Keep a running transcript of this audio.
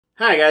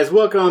Hi guys,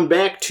 welcome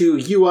back to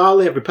You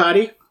All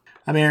Everybody.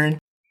 I'm Aaron.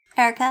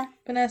 Erica.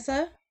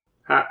 Vanessa.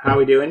 How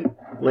we doing,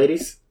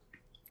 ladies?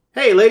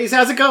 Hey ladies,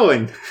 how's it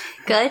going?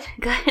 Good.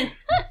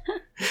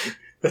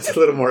 That's a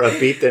little more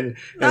upbeat than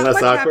Not less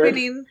much awkward.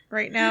 happening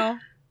right now.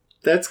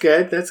 That's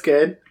good.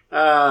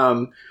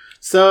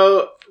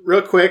 So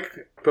real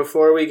quick,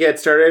 before we get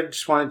started,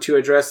 just wanted to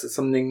address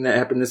something that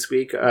happened this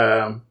week.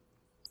 And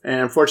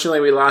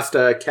unfortunately, we lost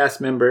a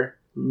cast member.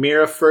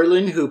 Mira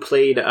Furlan, who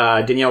played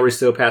Danielle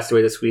Rousseau, passed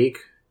away this week.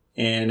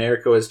 And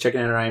Erica was checking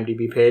out her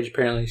IMDb page.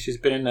 Apparently, she's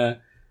been in a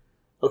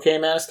okay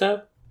amount of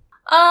stuff.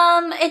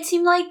 It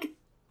seemed like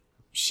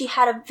she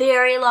had a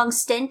very long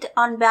stint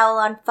on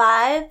Babylon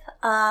 5.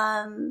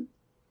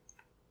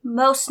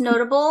 Most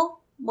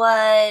notable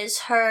was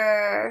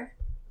her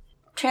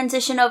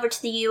transition over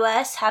to the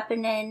U.S.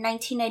 happened in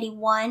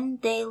 1981.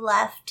 They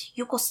left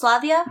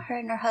Yugoslavia, her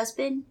and her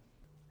husband.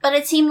 But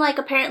it seemed like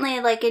apparently,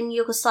 like, in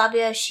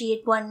Yugoslavia, she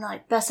had won,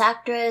 like, Best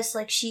Actress.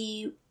 Like,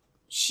 she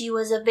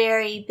was a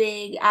very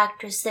big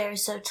actress there,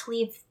 so to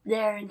leave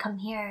there and come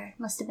here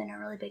must have been a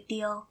really big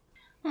deal.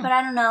 But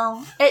I don't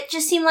know. It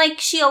just seemed like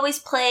she always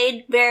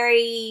played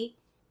very...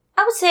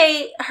 I would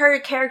say her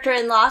character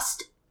in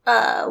Lost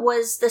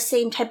was the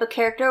same type of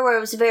character, where it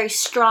was a very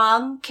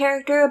strong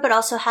character, but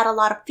also had a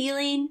lot of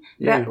feeling,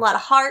 a lot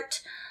of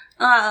heart.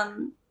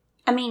 I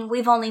mean,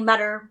 we've only met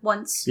her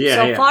once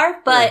so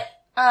far, but...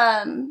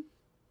 I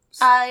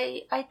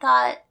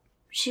thought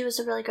she was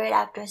a really great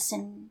actress,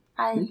 and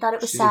I thought it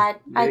was sad.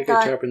 I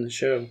thought good job in the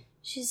show.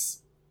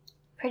 She's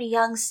pretty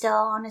young still,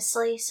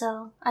 honestly,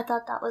 so I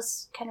thought that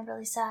was kind of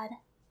really sad.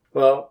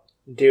 Well,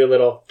 do a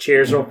little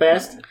cheers real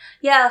fast.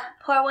 Yeah,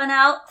 pour one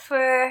out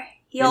for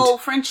the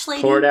old French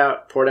lady. Pour it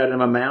out in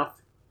my mouth.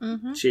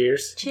 Mm-hmm.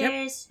 Cheers.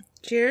 Cheers. Yep.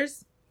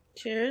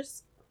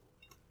 Cheers.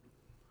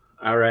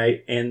 All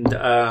right, and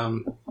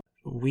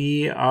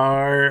we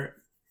are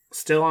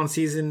still in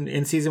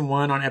season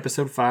 1 on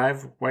episode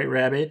 5, White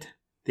Rabbit.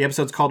 The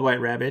episode's called White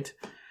Rabbit.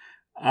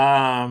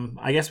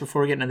 I guess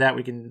before we get into that,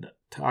 we can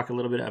talk a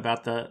little bit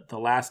about the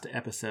last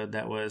episode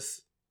that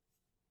was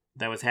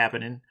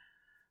happening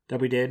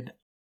that we did.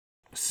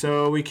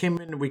 So we came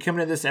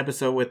into this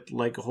episode with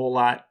like a whole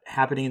lot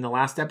happening in the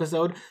last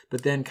episode,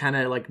 but then kind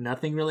of like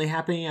nothing really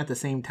happening at the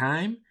same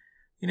time.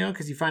 You know,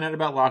 because you find out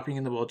about Locke being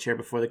in the wheelchair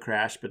before the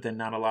crash, but then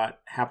not a lot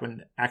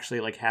happened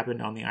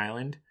on the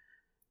island.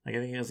 Like, I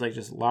think it was like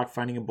just Locke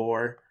finding a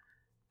boar.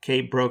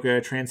 Kate broke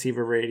a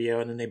transceiver radio,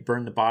 and then they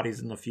burned the bodies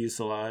in the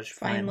fuselage.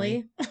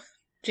 Finally.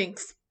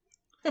 Jinx.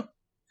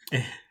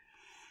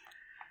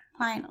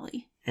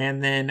 Finally.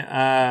 And then,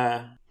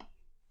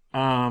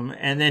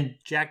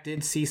 Jack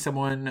did see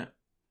someone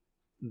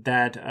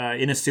that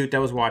in a suit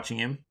that was watching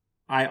him.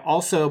 I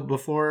also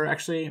before I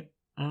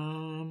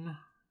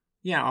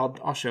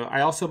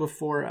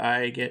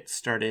get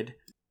started,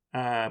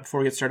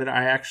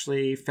 I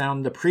actually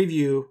found the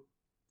preview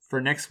for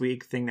next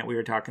week thing that we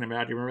were talking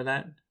about. Do you remember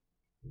that?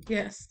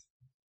 Yes.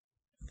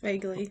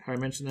 Vaguely. Have I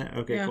mentioned that?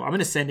 Okay, yeah. Cool. I'm going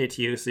to send it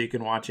to you so you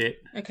can watch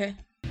it. Okay.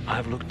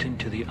 I've looked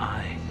into the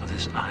eye of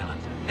this island,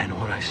 and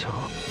what I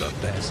saw... The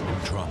best new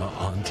drama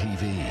on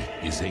TV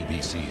is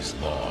ABC's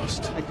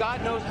Lost. And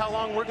God knows how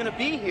long we're going to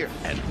be here.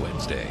 And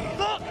Wednesday...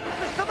 Look!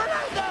 There's someone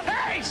out there!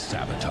 Hey!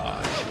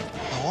 Sabotage.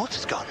 My watch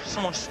is gone.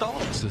 Someone stole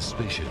it.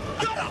 Suspicion.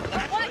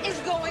 What is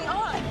going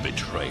on?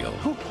 Betrayal.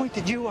 Who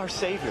appointed you our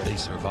savior? They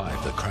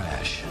survived the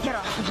crash. Get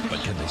off. But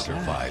can they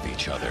survive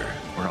each other?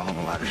 We're all in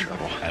a lot of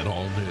trouble. And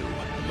all new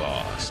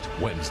Lost.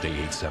 Wednesday,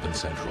 8/7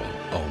 Central.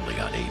 Only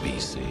on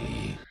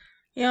ABC.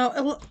 You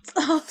know,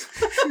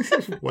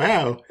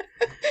 Wow.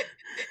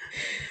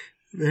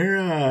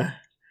 They're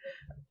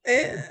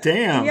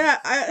damn.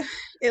 Yeah,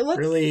 it looks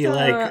really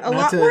like a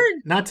lot more.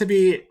 Not to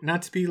be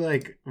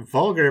like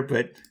vulgar,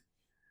 but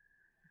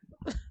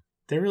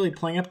they're really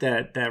playing up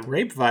that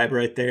rape vibe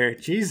right there.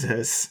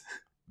 Jesus.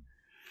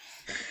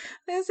 I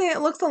was gonna say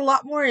it looks a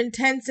lot more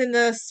intense in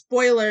the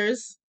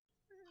spoilers.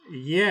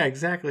 Yeah,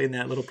 exactly. In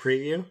that little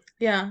preview.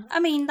 Yeah.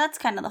 I mean, that's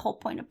kind of the whole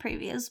point of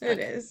previews, but it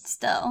is.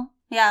 Still.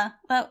 Yeah,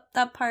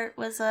 that part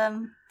was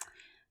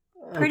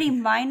pretty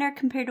minor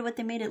compared to what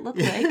they made it look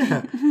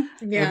like.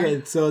 Yeah.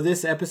 Okay, so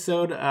this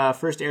episode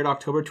first aired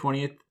October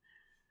 20th,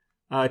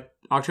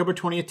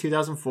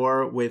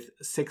 2004, with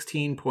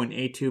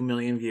 16.82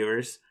 million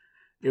viewers.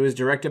 It was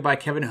directed by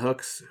Kevin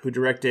Hooks, who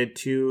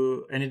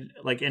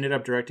ended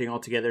up directing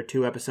altogether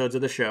 2 episodes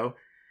of the show.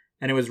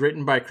 And it was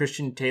written by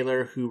Christian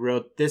Taylor, who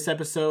wrote this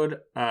episode,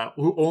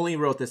 who only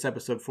wrote this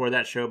episode for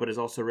that show, but has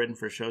also written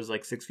for shows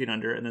like 6 Feet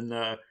Under and then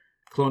the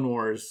Clone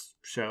Wars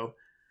show.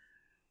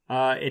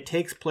 It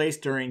takes place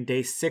during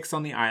day 6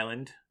 on the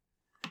island.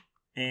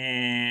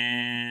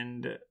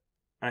 And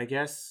I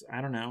guess, I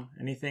don't know,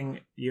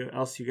 anything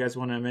else you guys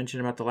want to mention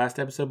about the last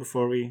episode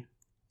before we...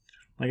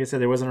 Like I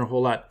said, there wasn't a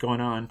whole lot going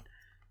on.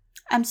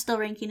 I'm still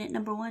ranking it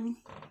number 1.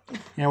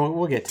 Yeah,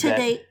 we'll get to that.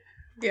 To date.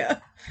 Yeah.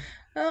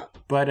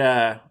 But,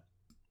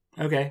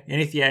 okay.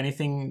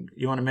 Anything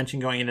you want to mention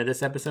going into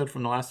this episode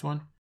from the last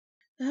one?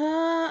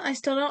 I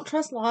still don't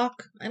trust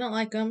Locke. I don't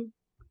like him.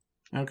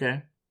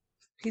 Okay.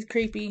 He's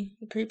creepy.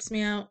 He creeps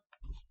me out.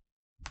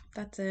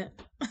 That's it.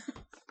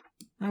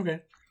 Okay.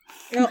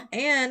 Oh,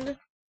 and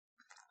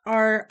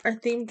our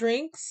theme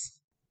drinks.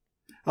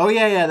 Oh,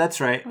 yeah, that's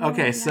right. Oh,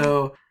 Okay, yeah.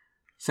 so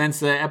since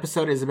the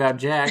episode is about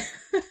Jack,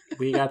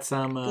 we got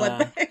some...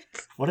 Blood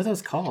bags. what are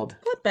those called?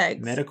 Blood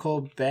bags.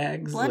 Medical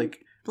bags? Blood- like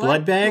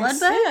blood bags? Blood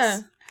bags? Yeah.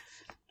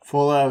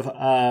 Full of,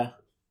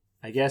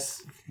 I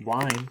guess,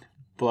 wine.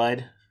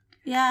 Blood.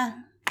 Yeah.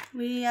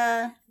 We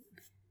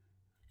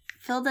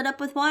filled it up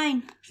with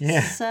wine.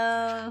 Yeah.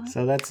 So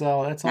So that's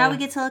all. That's now all. we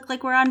get to look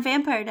like we're on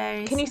Vampire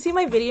Diaries. Can you see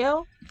my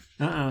video?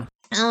 Uh-uh.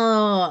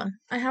 Oh,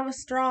 I have a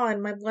straw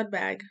in my blood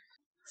bag,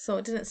 so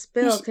it didn't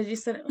spill because you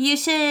said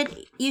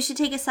it. You should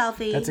take a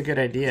selfie. That's a good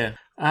idea.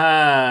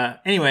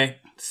 Anyway,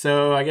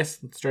 so I guess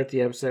let's start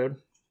the episode.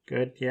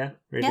 Good, yeah?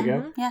 Ready to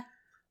go? Yeah.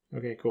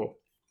 Okay, cool.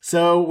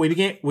 So we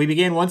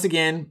begin once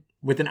again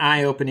with an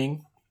eye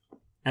opening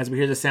as we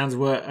hear the sounds of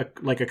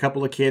what like a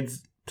couple of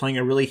kids playing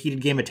a really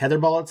heated game of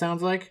tetherball, it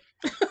sounds like.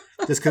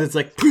 Just because it's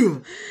like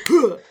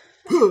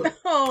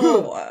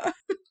Oh,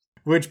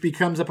 which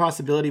becomes a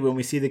possibility when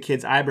we see the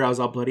kid's eyebrows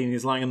all bloody and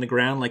he's lying on the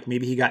ground like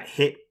maybe he got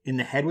hit in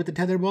the head with the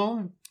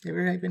tetherball. You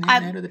ever been hit in the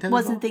head with the tetherball?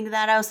 Wasn't thinking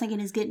that. I was thinking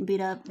he's getting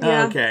beat up.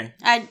 Yeah. Oh, okay.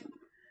 I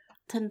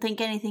didn't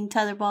think anything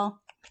tetherball.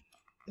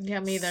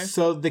 yeah, me either.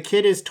 So the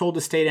kid is told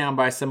to stay down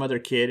by some other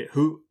kid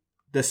who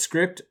the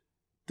script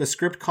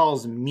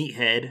calls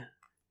Meathead.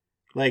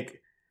 Like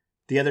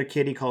the other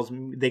kid they call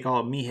him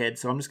Meathead,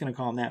 so I'm just gonna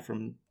call him that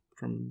from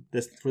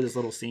this for this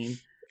little scene.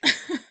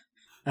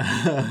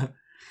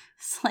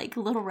 It's like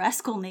little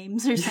rascal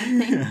names or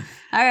something.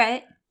 All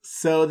right.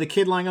 So the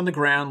kid lying on the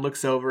ground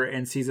looks over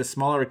and sees a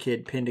smaller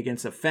kid pinned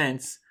against a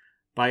fence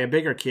by a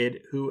bigger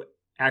kid who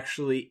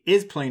actually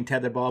is playing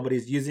tetherball, but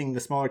he's using the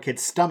smaller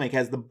kid's stomach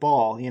as the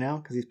ball, you know,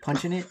 because he's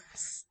punching it,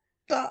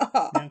 Stop.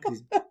 you know, 'cause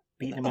he's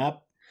beating him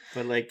up.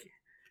 But like,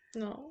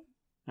 No.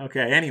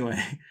 okay,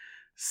 anyway.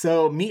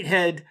 So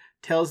Meathead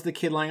tells the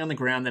kid lying on the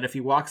ground that if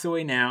he walks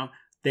away now,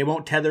 they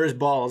won't tether his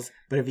balls,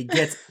 but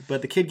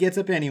the kid gets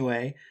up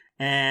anyway.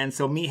 And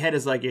so Meathead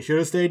is like, you should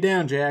have stayed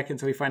down, Jack. And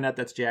so we find out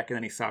that's Jack, and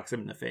then he socks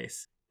him in the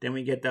face. Then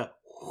we get the...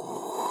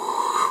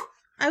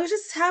 I was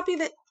just happy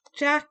that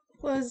Jack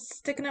was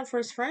sticking up for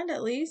his friend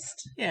at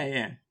least.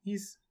 Yeah.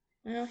 He's...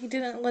 You know, he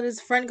didn't let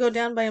his friend go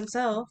down by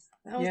himself.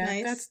 That was yeah,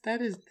 nice.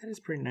 that is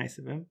pretty nice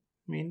of him.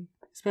 I mean,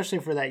 especially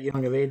for that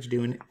young of age,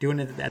 doing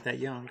it at that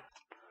young.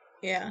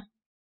 Yeah.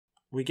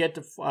 We get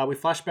to we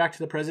flash back to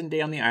the present day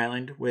on the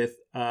island with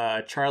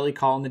Charlie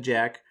calling to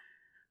Jack,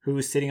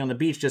 who's sitting on the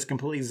beach just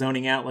completely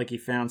zoning out like he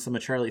found some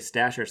of Charlie's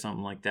stash or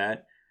something like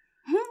that.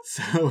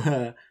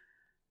 So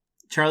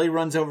Charlie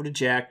runs over to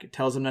Jack,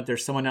 tells him that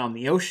there's someone out in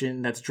the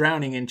ocean that's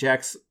drowning, and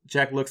Jack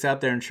looks out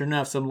there, and sure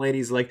enough, some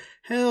lady's like,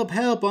 "Help,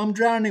 help, I'm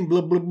drowning."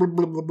 Blub, blub, blub,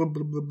 blub, blub, blub,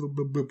 blub, blub,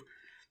 blub, blub.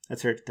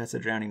 That's the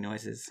drowning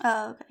noises.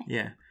 Oh, okay.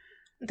 Yeah.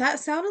 That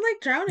sounded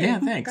like drowning. Yeah,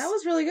 thanks. That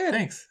was really good.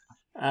 Thanks.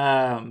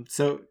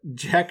 So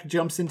Jack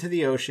jumps into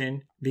the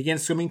ocean,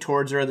 begins swimming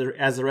towards her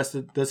as the rest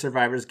of the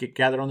survivors get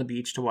gathered on the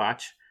beach to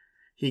watch.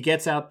 He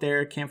gets out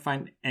there, can't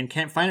find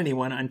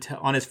anyone until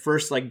on his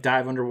first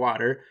dive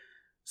underwater.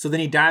 So then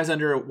he dives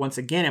under once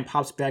again and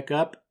pops back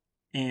up.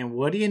 And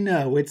what do you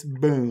know? It's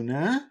Boone,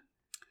 huh?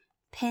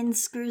 Pin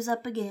screws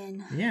up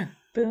again. Yeah.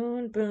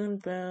 Boone, Boone,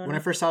 Boone. When I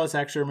first saw this,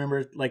 I actually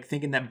remember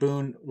thinking that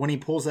Boone, when he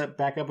pulls up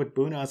back up with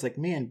Boone, I was like,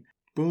 man,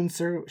 Boone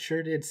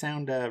sure did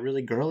sound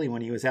really girly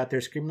when he was out there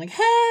screaming like,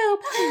 help,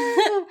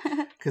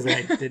 help, because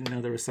I didn't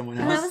know there was someone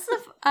That else.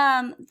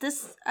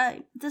 was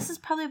this is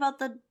probably about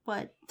the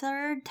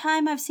third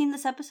time I've seen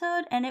this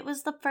episode, and it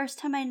was the first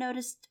time I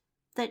noticed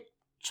that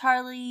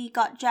Charlie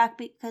got Jack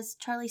because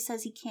Charlie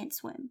says he can't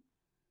swim,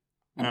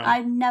 and Oh.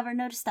 I've never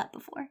noticed that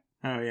before.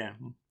 Oh, yeah.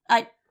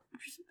 I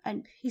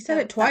He said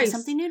that it twice. was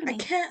something new to me. I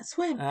can't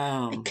swim.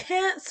 I Oh.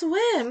 can't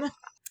swim.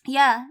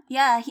 Yeah.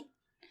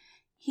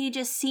 He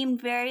just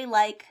seemed very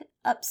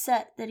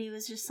upset that he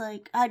was just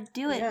like, I'd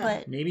do it, Yeah.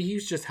 but Maybe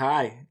he's just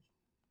high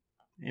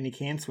and he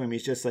can swim.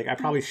 He's just like, I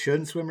probably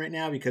shouldn't swim right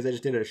now because I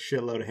just did a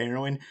shitload of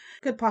heroin.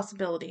 Good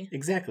possibility.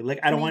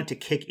 Exactly. I don't want it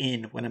to kick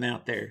in when I'm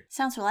out there.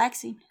 sounds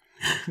relaxing.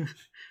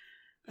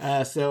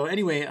 So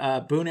anyway,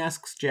 Boone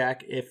asks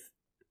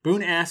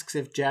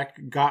if Jack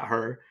got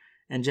her,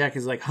 and Jack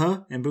is like,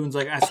 huh? And Boone's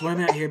like, I swam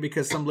out here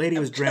because some lady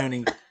was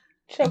drowning.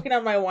 Choking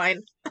on my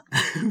wine.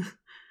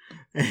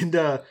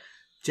 And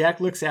Jack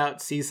looks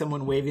out, sees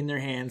someone waving their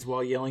hands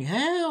while yelling,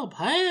 help,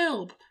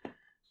 help,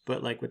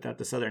 but without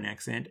the southern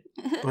accent.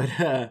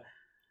 But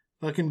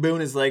fucking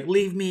Boone is like,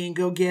 leave me and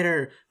go get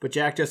her. But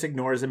Jack just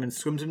ignores him and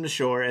swims him to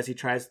shore as he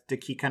tries to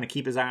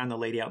keep his eye on the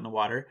lady out in the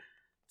water.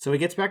 So he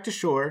gets back to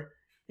shore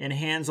and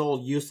hands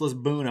old useless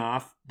Boone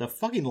off, the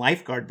fucking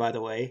lifeguard, by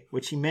the way,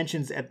 which he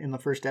mentions in the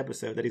first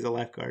episode that he's a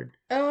lifeguard.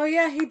 Oh,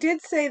 yeah, he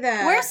did say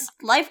that. Worst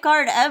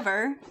lifeguard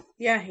ever.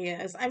 Yeah, he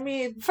is. I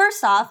mean,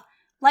 First off,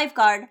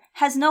 lifeguard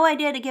has no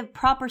idea to give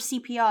proper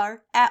CPR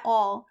at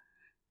all.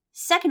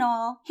 Second of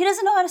all, he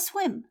doesn't know how to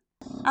swim.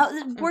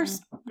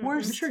 Worst.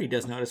 I'm sure he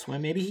does know how to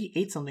swim. Maybe he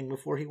ate something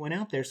before he went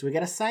out there, so he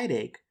got a side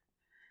ache.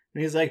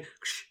 And he's like,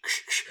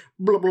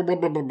 blah, blah, blah,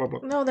 blah, blah, blah, blah.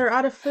 no, they're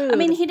out of food. I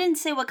mean, he didn't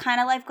say what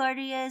kind of lifeguard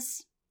he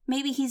is.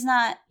 maybe he's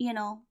not,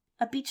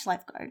 a beach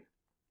lifeguard.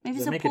 Maybe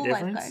Does he's it a make a pool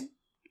difference? lifeguard.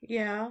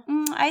 Yeah.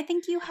 I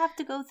think you have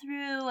to go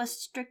through a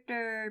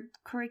stricter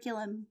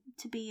curriculum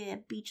to be a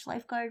beach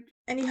lifeguard.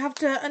 And you have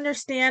to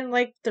understand,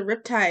 like, the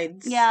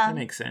riptides. Yeah. That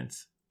makes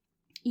sense.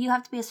 You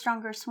have to be a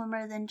stronger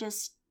swimmer than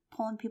just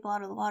pulling people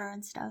out of the water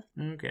and stuff.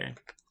 Okay.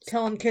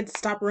 Telling kids to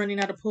stop running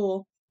out of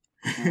pool.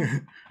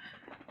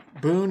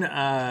 Boone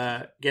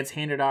gets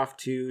handed off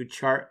to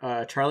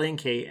Charlie and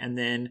Kate, and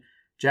then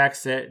Jack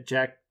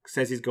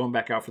says he's going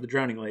back out for the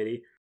drowning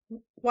lady.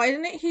 Why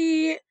didn't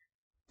he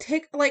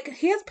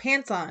he has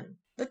pants on.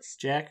 That's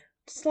Jack?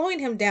 slowing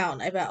him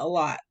down, I bet, a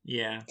lot.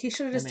 Yeah. He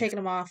should have just That taken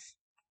them off.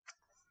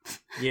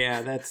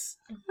 Yeah,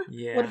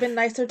 yeah. Would have been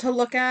nicer to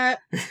look at,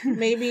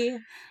 maybe.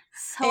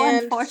 So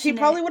and unfortunate. he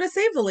probably would have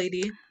saved the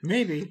lady.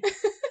 Maybe.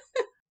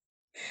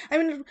 I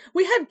mean,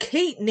 we had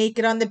Kate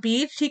naked on the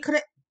beach. He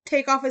couldn't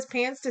take off his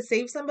pants to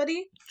save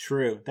somebody.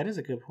 True. That is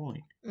a good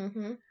point.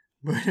 Mm-hmm.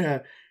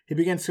 But he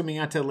begins swimming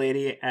out to the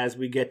lady as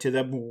we get to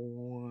the...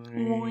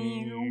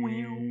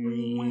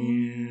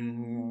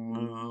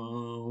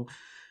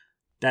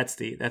 That's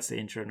the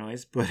intro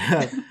noise. But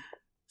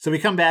so we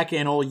come back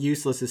and old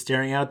Useless is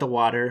staring out at the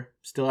water.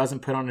 Still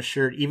hasn't put on a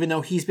shirt, even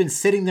though he's been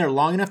sitting there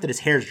long enough that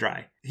his hair's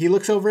dry. He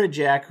looks over at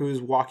Jack,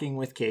 who's walking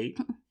with Kate.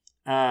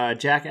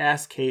 Jack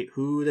asks Kate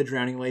who the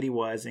drowning lady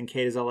was, and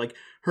Kate is all like,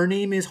 her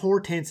name is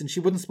Hortense, and she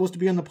wasn't supposed to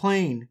be on the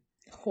plane.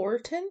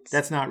 Hortense?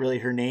 That's not really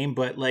her name,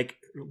 but like,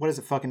 what does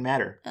it fucking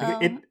matter? Oh.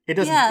 It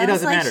doesn't. Yeah, it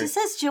doesn't like, matter. She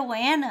says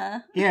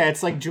Joanna. Yeah,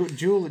 it's like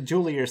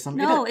Julie or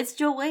something. No, it's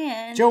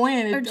Joanne.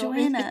 Joanne or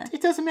Joanna.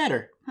 It doesn't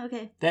matter.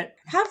 Okay. That.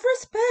 Have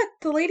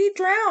respect. The lady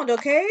drowned,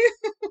 okay?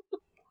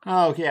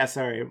 Oh yeah,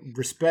 sorry.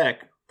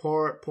 Respect.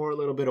 Pour a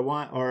little bit of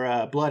wine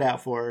or blood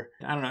out for her.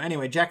 I don't know.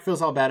 Anyway, Jack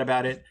feels all bad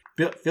about it.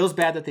 Feels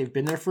bad that they've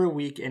been there for a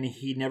week and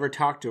he never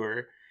talked to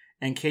her.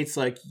 And Kate's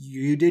like,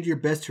 you did your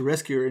best to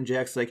rescue her. And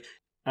Jack's like,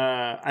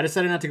 I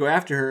decided not to go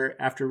after her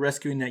after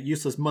rescuing that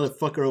useless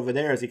motherfucker over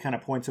there, as he kind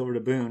of points over to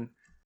Boone.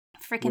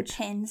 Freaking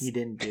pins. He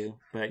didn't do,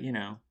 but he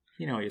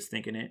was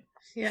thinking it.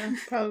 Yeah,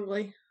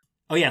 probably.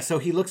 Oh yeah, so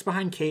he looks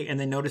behind Kate and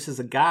then notices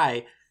a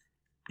guy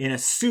in a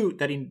suit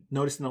that he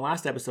noticed in the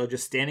last episode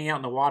just standing out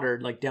in the water,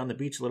 like down the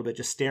beach a little bit,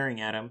 just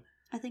staring at him.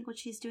 I think what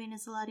she's doing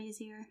is a lot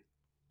easier.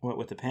 What,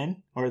 with the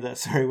pen? Or with the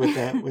straw?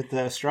 With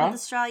the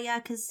straw, yeah,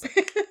 because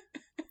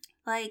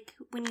like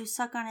when you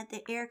suck on it,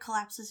 the air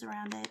collapses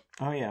around it.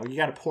 Oh yeah, you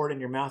got to pour it in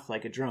your mouth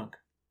like a drunk.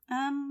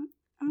 I'm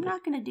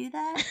not gonna do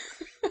that.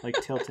 Like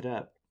tilt it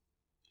up.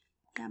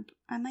 Yeah,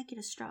 I might get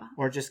a straw.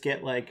 Or just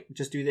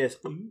do this.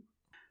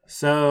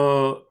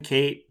 So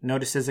Kate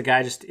notices a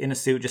guy just in a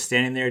suit just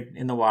standing there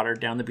in the water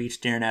down the beach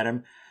staring at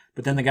him.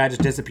 But then the guy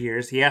just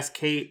disappears. He asks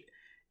Kate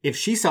if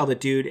she saw the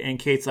dude, and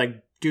Kate's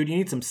like, dude, you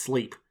need some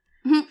sleep.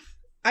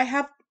 I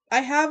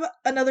have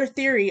another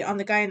theory on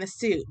the guy in the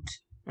suit.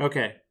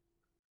 Okay.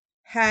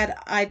 Had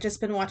I just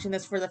been watching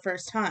this for the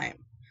first time.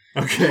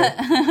 Okay.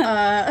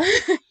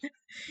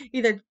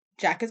 Either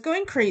Jack is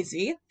going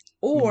crazy,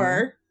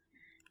 or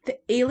the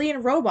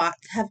alien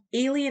robots have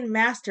alien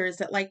masters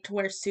that like to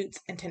wear suits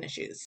and tennis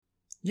shoes.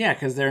 Yeah,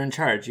 because they're in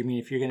charge. I mean,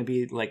 if you're going to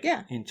be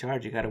in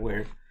charge, you got to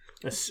wear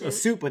a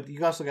suit, but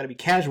you also got to be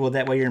casual.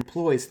 That way your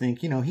employees think,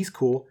 he's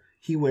cool.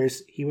 He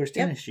wears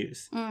tennis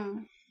shoes.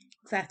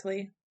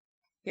 Exactly.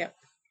 Yep.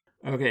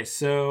 Okay,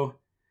 so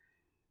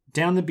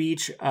down the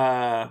beach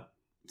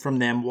from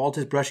them, Walt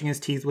is brushing his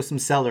teeth with some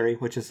celery,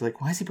 which is like,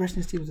 why is he brushing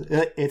his teeth with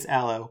it's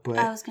aloe, but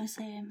I was going to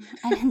say,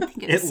 I didn't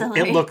think it was celery.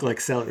 It looked like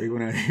celery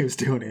when he was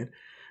doing it.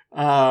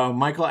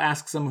 Michael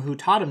asks him who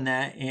taught him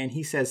that, and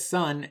he says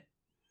son,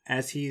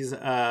 as he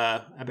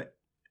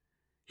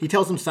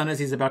tells him son as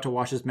he's about to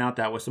wash his mouth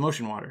out with some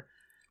ocean water.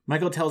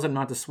 Michael tells him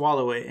not to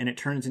swallow it, and it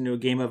turns into a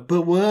game of,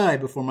 but why?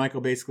 Before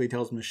Michael basically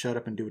tells him to shut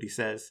up and do what he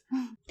says.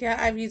 Yeah,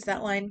 I've used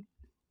that line.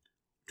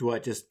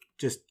 What? Just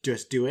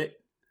do it?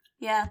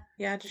 Yeah,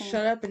 just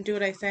shut up and do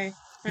what I say.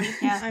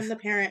 I'm the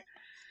parent.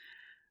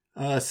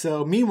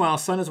 So meanwhile,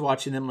 Son is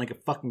watching them like a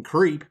fucking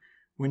creep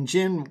when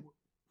Jim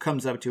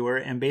comes up to her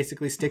and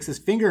basically sticks his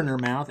finger in her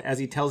mouth as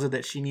he tells her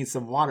that she needs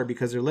some water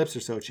because her lips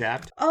are so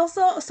chapped.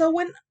 Also, so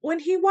when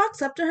he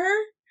walks up to her,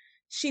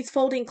 she's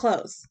folding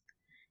clothes.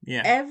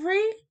 Yeah.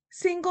 Every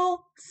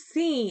single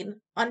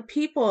scene on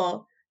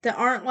people that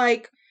aren't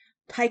like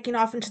hiking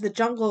off into the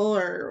jungle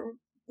or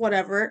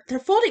whatever, they're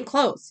folding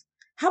clothes.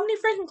 How many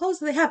freaking clothes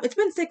do they have? It's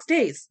been 6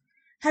 days.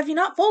 Have you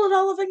not folded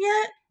all of them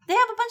yet? They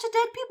have a bunch of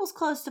dead people's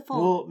clothes to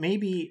fold. Well,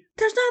 maybe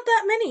there's not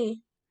that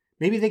many.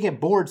 Maybe they get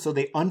bored, so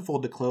they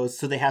unfold the clothes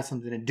so they have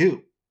something to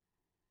do.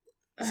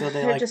 So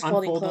they're just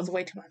folding clothes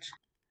way too much.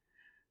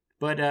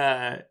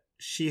 But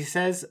she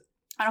says,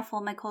 I don't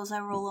fold my clothes, I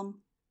roll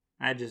them.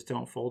 I just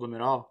don't fold them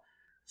at all.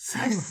 So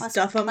I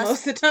stuff them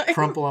most of the time.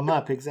 Crumple them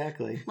up,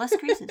 exactly. Less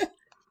creases.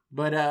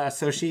 But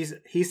so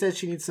he says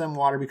she needs some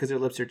water because her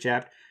lips are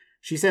chapped.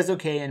 She says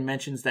okay and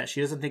mentions that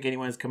she doesn't think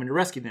anyone is coming to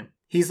rescue them.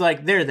 He's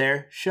like,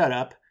 there, shut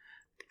up.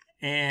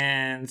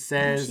 And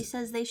says... And she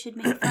says they should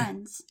make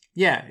friends.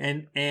 Yeah,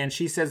 and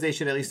she says they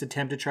should at least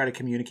attempt to try to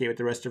communicate with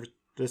the rest of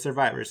the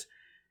survivors.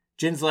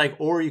 Jin's like,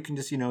 or you can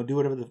just, do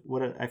whatever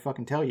what I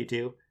fucking tell you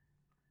to.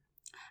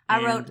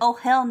 I wrote, oh,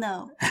 hell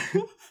no.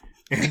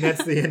 And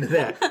that's the end of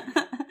that.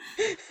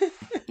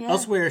 Yeah.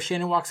 Elsewhere,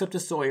 Shannon walks up to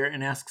Sawyer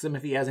and asks him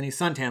if he has any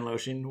suntan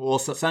lotion. Well,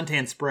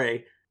 suntan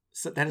spray.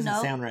 So that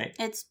doesn't sound right.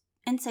 It's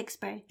insect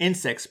spray.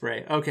 Insect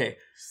spray. Okay.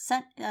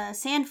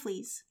 Sand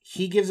fleas.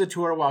 He gives it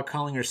to her while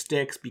calling her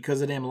sticks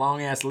because of them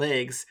long-ass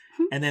legs.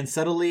 And then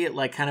subtly,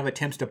 kind of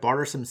attempts to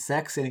barter some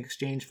sex in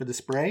exchange for the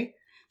spray.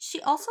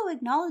 She also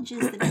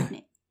acknowledges the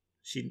nickname.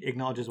 She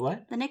acknowledges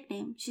what? The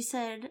nickname. She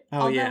said, Oh,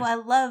 although yeah. I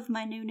love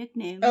my new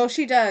nickname. Oh,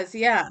 she does,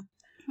 yeah.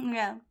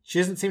 Yeah. She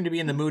doesn't seem to be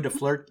in the mood to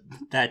flirt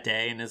that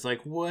day and is like,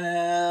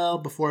 well,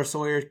 before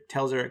Sawyer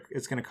tells her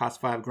it's going to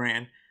cost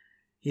 $5,000.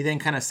 He then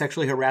kind of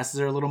sexually harasses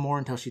her a little more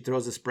until she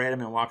throws the spray at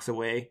him and walks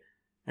away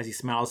as he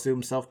smiles to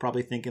himself,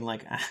 probably thinking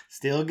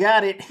still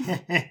got it.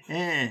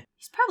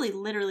 He's probably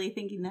literally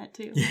thinking that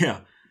too.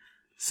 Yeah.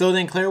 So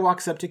then Claire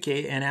walks up to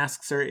Kate and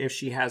asks her if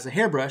she has a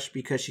hairbrush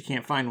because she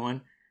can't find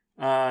one.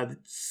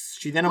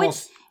 She then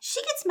almost...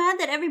 She gets mad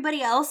that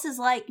everybody else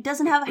is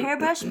doesn't have a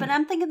hairbrush, but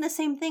I'm thinking the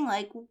same thing.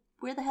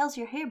 Where the hell's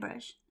your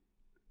hairbrush?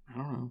 I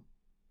don't know.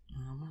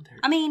 I'm not there.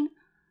 I mean,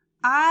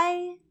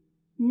 I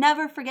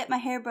never forget my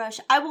hairbrush.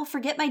 I will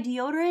forget my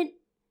deodorant.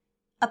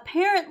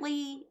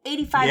 Apparently,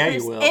 85%. Yeah,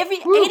 you will.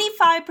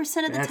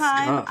 85% of the That's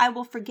time, tough. I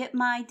will forget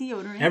my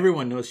deodorant.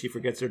 Everyone knows she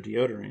forgets her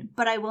deodorant.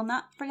 But I will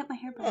not forget my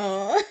hairbrush.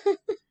 Oh.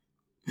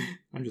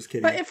 I'm just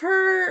kidding. But if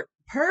her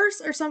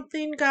purse or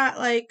something got,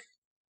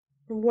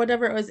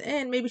 whatever it was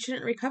in, maybe she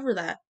didn't recover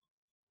that.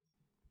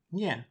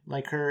 Yeah,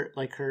 like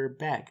her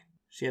bag.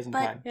 She hasn't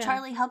But got. Yeah.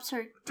 Charlie helps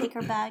her take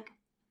her bag.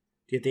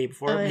 The day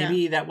before, Oh, yeah.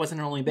 maybe that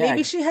wasn't her only bag.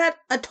 Maybe she had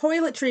a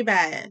toiletry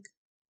bag.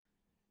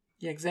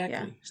 Yeah,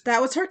 exactly. Yeah.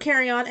 That was her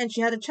carry-on, and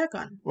she had a check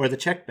on. Or the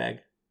check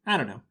bag. I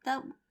don't know.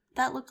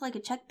 That looked like a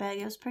check bag.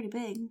 It was pretty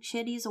big. She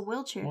had to use a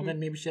wheelchair. Well, then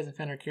maybe she hasn't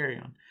found her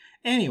carry-on.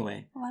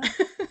 Anyway,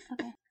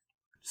 Okay.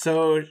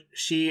 so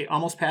she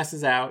almost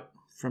passes out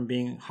from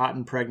being hot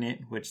and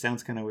pregnant, which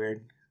sounds kind of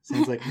weird.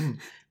 Sounds like,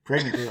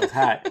 pregnant girl's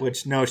hot.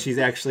 Which, no, she's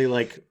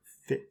actually,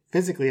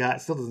 physically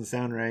hot. Still doesn't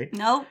sound right.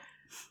 Nope.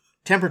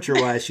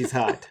 Temperature-wise, she's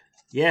hot.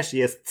 Yeah,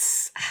 she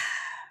is.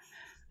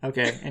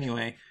 Okay,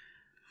 anyway.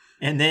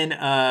 And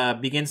then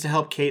begins to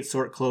help Kate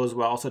sort clothes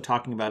while also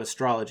talking about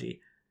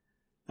astrology.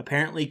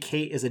 Apparently,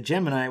 Kate is a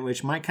Gemini,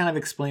 which might kind of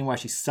explain why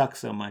she sucks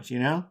so much, you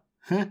know?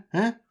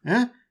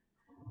 Huh?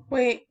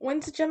 Wait,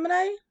 when's the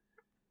Gemini?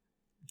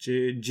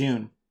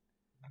 June.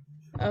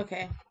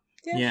 Okay.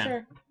 Yeah, Yeah.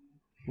 sure.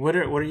 What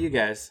are you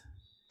guys?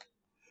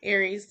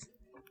 Aries.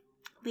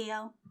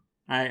 Leo.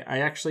 I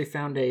actually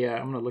found a...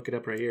 I'm going to look it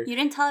up right here. You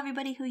didn't tell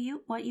everybody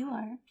what you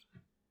are.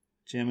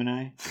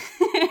 Gemini.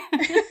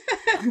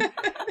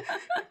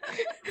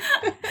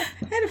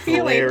 I had a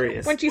feeling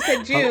Hilarious. when she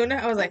said June,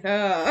 I was like,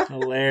 oh.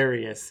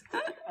 Hilarious.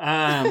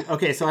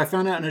 Okay, so I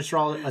found out an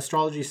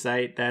astrology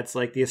site that's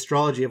like the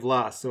astrology of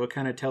Lost. So it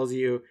kind of tells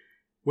you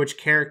which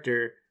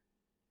character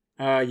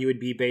you would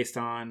be based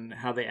on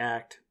how they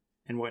act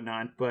and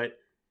whatnot. But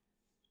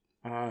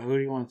who do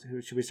you want?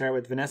 Who should we start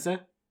with?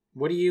 Vanessa?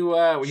 What do you?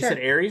 You Sure. said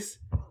Aries.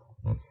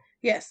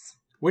 Yes.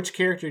 Which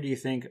character do you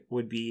think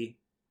would be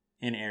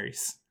in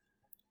Aries?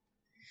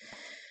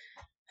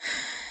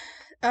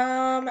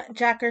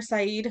 Jack or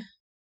Saeed.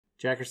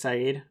 Jack or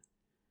Saeed?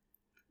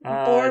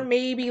 Or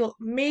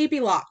maybe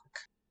Locke.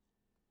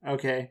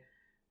 Okay,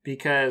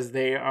 because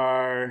they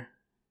are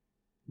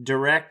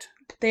direct,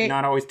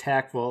 not always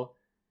tactful,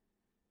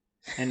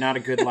 and not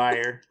a good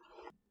liar.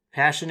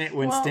 Passionate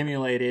when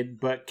stimulated,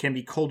 but can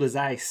be cold as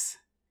ice.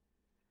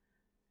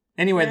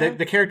 Anyway, Yeah.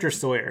 the character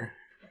Sawyer.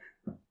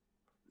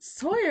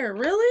 Sawyer,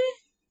 really?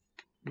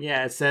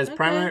 Yeah, it says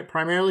Okay.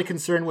 primarily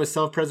concerned with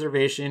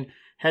self-preservation,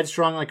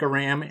 headstrong like a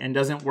ram, and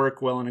doesn't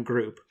work well in a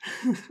group.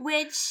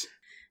 Which,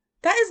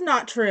 That is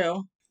not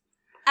true.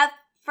 at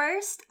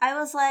first, I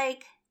was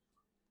like,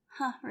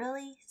 huh,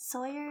 really?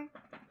 Sawyer?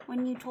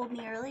 When you told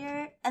me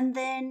earlier? And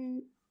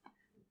then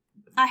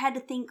I had to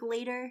think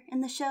later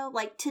in the show.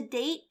 To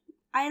date,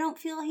 I don't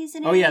feel he's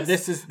an Aries. Oh yeah,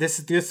 this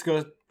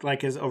goes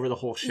is over the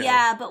whole show.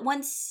 Yeah, but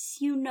once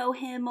you know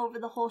him over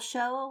the whole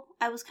show,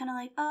 I was kind of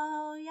like,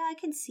 oh, yeah, I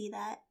can see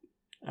that.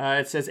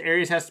 It says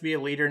Aries has to be a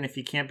leader, and if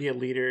he can't be a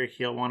leader,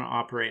 he'll want to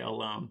operate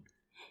alone.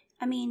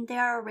 I mean, they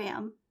are a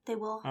ram. They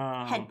will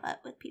headbutt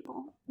with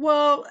people.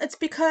 Well, it's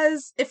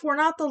because if we're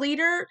not the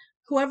leader,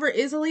 whoever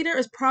is a leader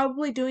is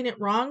probably doing it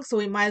wrong, so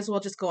we might as well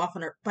just go off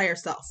by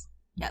ourselves.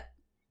 Yep.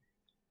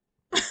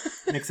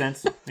 Makes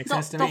sense. Makes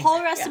sense to The me.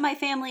 whole rest of my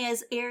family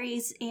is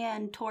Aries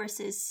and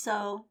Tauruses,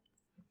 so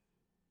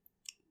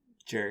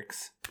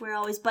Jerks. we're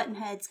always button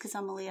heads because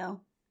I'm a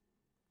Leo.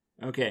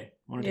 Okay,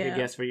 want to take a Yeah.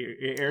 guess for you,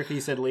 Erica?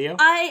 You said Leo.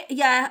 So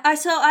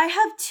I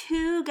have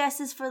 2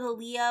 guesses for the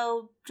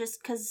Leo,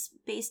 just because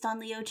based on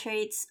Leo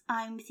traits,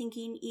 I'm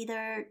thinking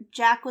either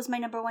Jack was my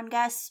number 1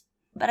 guess,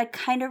 but I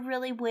kind of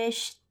really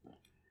wish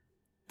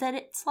that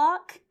it's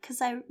Locke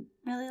because I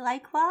really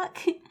like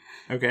Locke.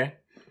 Okay.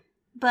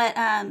 But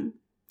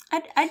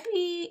I'd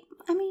be.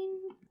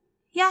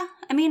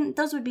 I mean,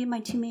 those would be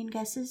my 2 main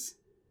guesses.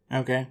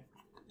 Okay.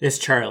 It's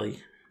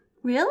Charlie.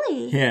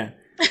 Really? Yeah.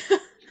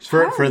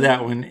 For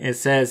that one, it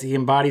says he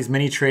embodies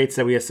many traits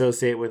that we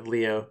associate with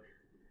Leo.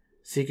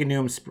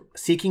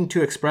 Seeking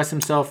to express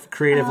himself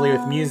creatively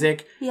with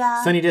music,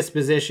 Yeah. sunny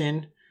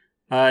disposition,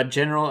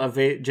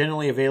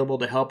 generally available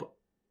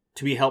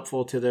to be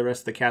helpful to the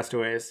rest of the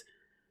castaways.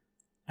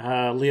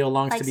 Leo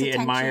longs Likes to be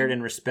attention. admired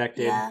and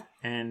respected, Yeah.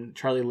 and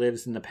Charlie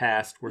lives in the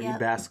past where he Yep.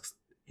 basks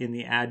in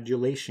the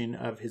adulation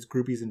of his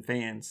groupies and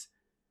fans.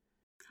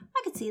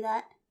 I could see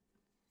that.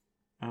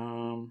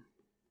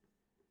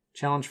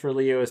 Challenge for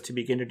Leo is to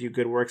begin to do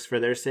good works for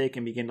their sake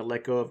and begin to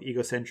let go of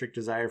egocentric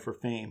desire for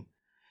fame.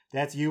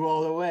 That's you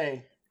all the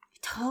way.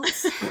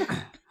 Totes.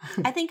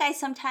 I think I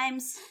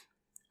sometimes,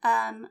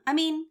 I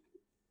mean,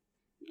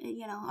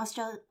 you know,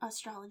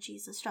 astrology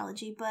is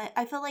astrology, but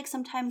I feel like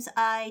sometimes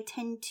I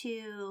tend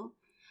to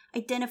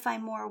identify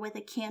more with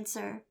a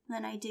Cancer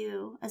than I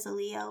do as a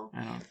Leo,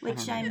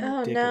 which I I'm, don't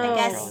know dick no. about I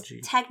guess,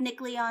 astrology.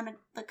 technically on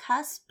the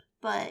cusp,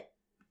 but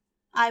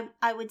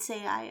I would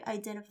say I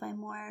identify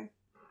more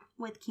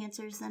with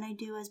Cancers than I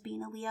do as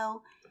being a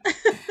Leo.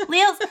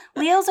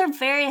 Leos are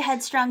very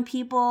headstrong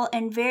people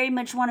and very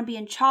much want to be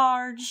in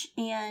charge,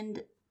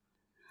 and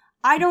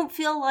I don't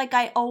feel like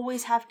I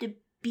always have to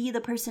be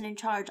the person in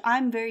charge.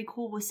 I'm very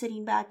cool with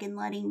sitting back and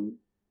letting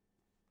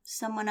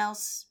someone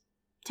else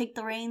take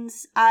the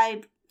reins.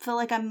 I feel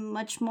like I'm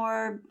much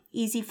more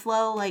easy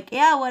flow, like,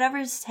 yeah,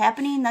 whatever's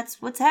happening,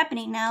 that's what's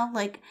happening now.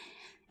 Like,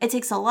 it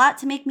takes a lot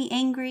to make me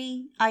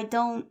angry. I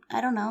don't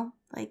know,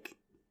 like,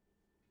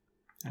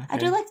 I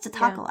do like to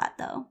talk a lot,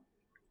 though.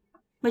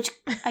 Which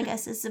I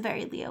guess is a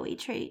very Leo-y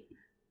trait.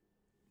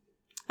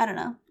 I don't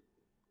know.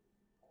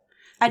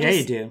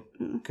 You do.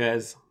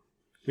 Because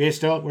we're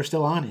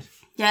still on it.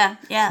 Yeah,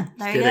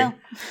 there you go.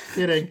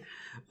 Kidding.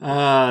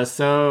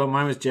 So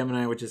mine was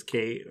Gemini, which is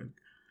Kate.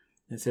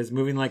 It says,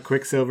 moving like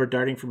Quicksilver,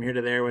 darting from here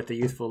to there with a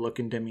youthful look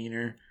and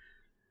demeanor.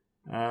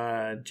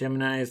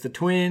 Gemini is the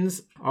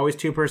twins. Always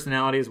two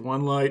personalities,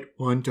 one light,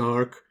 one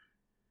dark.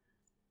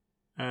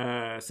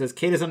 Says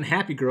Kate is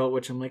unhappy girl,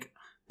 which I'm like,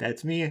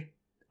 that's me.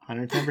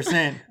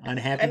 110%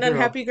 unhappy An girl.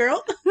 unhappy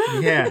girl?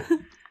 Yeah.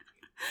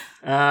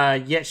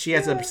 Yet she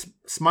has a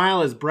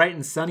smile as bright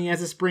and sunny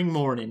as a spring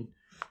morning.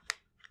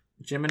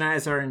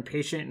 Geminis are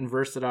impatient and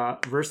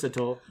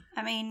versatile.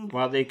 I mean,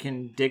 While they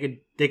can dig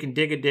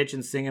a ditch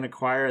and sing in a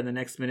choir, and the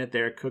next minute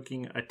they're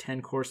cooking a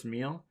 10-course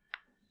meal.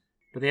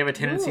 But they have a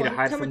tendency to I'm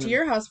hide coming from to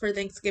your house for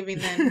Thanksgiving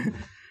then.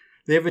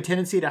 They have a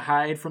tendency to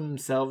hide from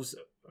themselves.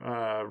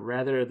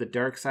 Rather, the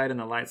dark side and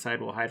the light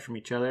side will hide from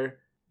each other.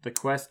 The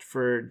quest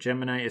for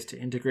Gemini is to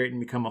integrate and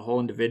become a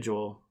whole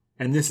individual.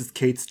 And this is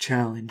Kate's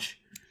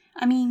challenge.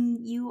 I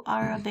mean, you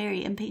are a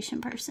very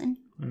impatient person.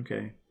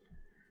 Okay.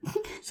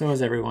 So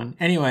is everyone.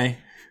 Anyway.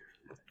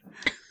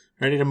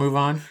 Ready to move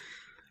on?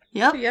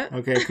 Yep. Yeah.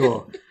 Okay,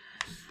 cool.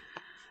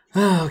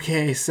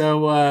 Okay,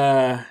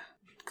 so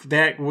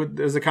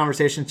there's a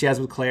conversation she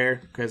has with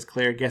Claire, because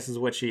Claire guesses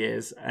what she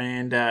is.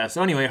 And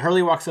so anyway,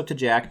 Hurley walks up to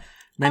Jack.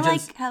 I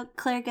like how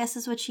Claire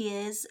guesses what she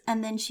is,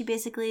 and then she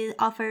basically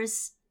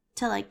offers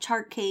to, like,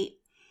 chart Kate.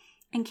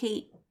 And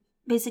Kate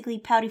basically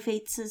pouty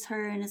faces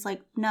her and is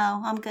like,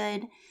 no, I'm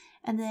good.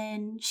 And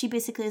then she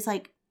basically is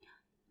like,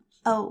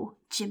 oh,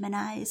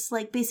 Geminis.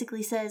 Like,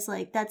 basically says,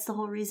 like, that's the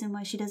whole reason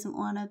why she doesn't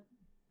want to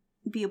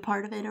be a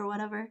part of it or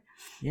whatever.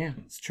 Yeah,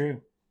 it's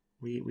true.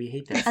 We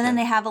hate that. And then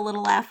they have a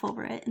little laugh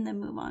over it and then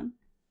move on.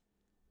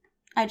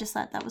 I just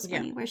thought that was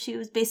funny, where she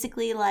was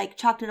basically, like,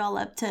 chalked it all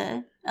up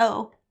to,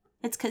 oh,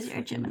 it's because you're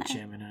a Gemini.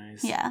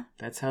 Geminis. Yeah.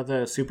 That's how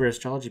the super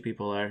astrology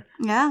people are.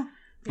 Yeah.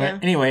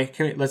 But anyway,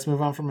 let's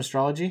move on from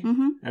astrology?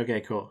 Mm-hmm.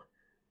 Okay, cool.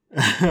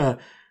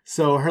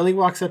 So Hurley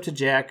walks up to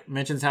Jack,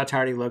 mentions how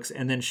tired he looks,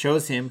 and then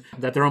shows him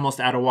that they're almost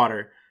out of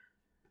water.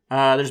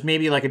 There's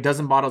maybe like a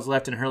dozen bottles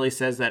left, and Hurley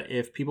says that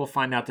if people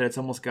find out that it's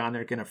almost gone,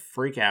 they're going to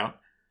freak out.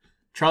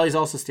 Charlie's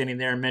also standing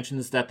there and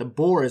mentions that the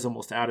boar is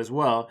almost out as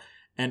well,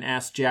 and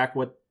asks Jack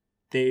what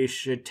they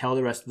should tell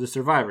the rest of the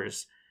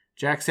survivors.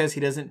 Jack says he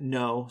doesn't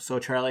know, so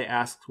Charlie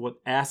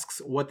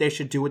asks what they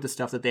should do with the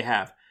stuff that they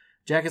have.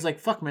 Jack is like,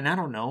 fuck man, I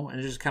don't know,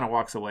 and just kind of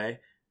walks away.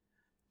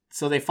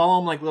 So they follow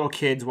him like little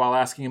kids while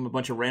asking him a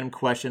bunch of random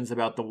questions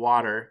about the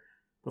water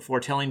before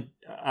telling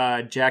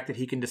Jack that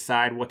he can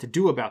decide what to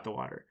do about the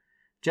water.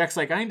 Jack's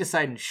like, I ain't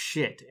deciding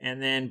shit.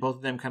 And then both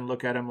of them kind of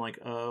look at him like,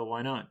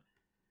 why not?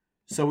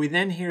 So we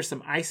then hear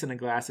some ice in a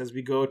glass as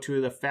we go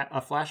to a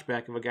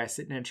flashback of a guy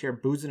sitting in a chair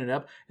boozing it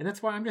up. And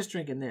that's why I'm just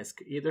drinking this.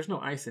 There's no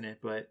ice in it,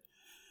 but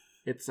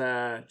it's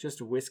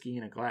just whiskey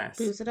in a glass.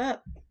 Booze it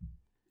up.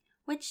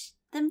 Which,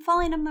 them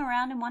following him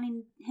around and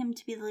wanting him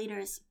to be the leader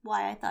is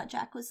why I thought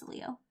Jack was the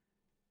Leo.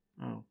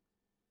 Oh,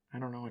 I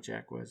don't know what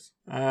Jack was.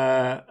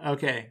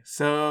 Okay,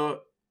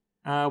 so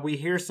we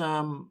hear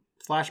some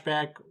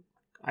flashback,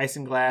 ice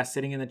and glass,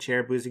 sitting in the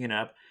chair, boozing it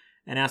up,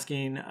 and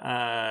asking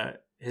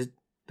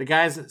the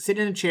guys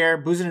sitting in a chair,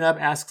 boozing it up,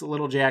 asks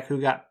little Jack who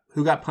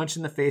got punched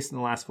in the face in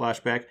the last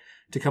flashback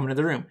to come into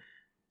the room.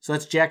 So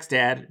that's Jack's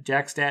dad.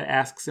 Jack's dad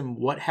asks him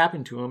what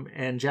happened to him,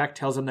 and Jack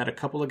tells him that a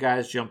couple of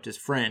guys jumped his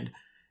friend.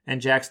 And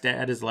Jack's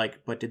dad is like,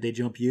 but did they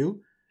jump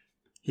you?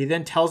 He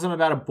then tells him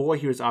about a boy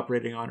he was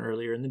operating on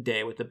earlier in the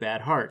day with a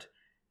bad heart.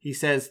 He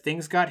says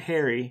things got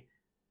hairy,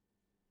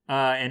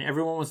 and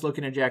everyone was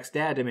looking at Jack's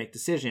dad to make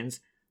decisions,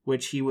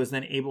 which he was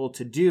then able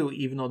to do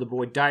even though the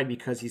boy died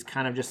because he's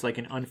kind of just like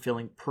an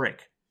unfeeling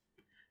prick.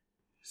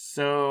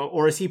 So,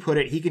 or as he put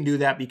it, he can do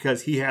that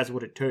because he has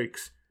what it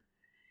takes.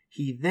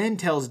 He then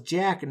tells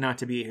Jack not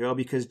to be a hero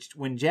because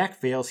when Jack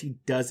fails, he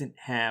doesn't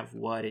have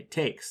what it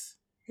takes.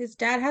 His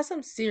dad has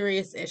some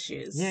serious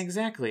issues. Yeah,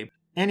 exactly.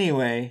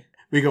 Anyway,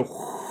 we go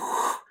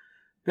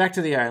back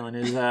to the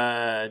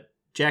island.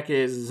 Jack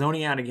is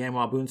zoning out again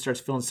while Boone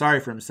starts feeling sorry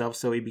for himself,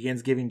 so he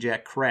begins giving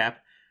Jack crap.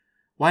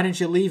 Why didn't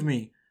you leave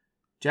me?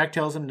 Jack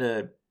tells him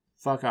to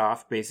fuck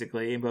off,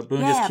 basically, but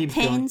Boone just keeps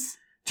going.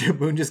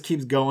 Boone just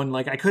keeps going,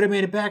 like, I could have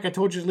made it back. I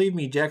told you to leave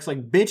me. Jack's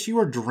like, bitch, you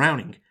are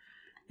drowning.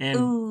 And,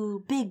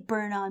 ooh, big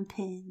burn on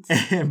pins.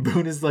 And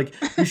Boone is like,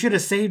 you should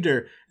have saved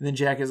her. And then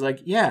Jack is like,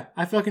 yeah,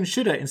 I fucking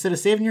should have, instead of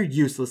saving your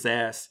useless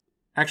ass.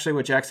 Actually,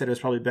 what Jack said was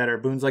probably better.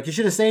 Boone's like, you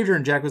should have saved her.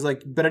 And Jack was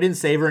like, but I didn't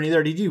save her,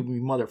 neither did you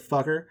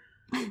motherfucker.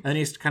 And then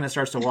he kind of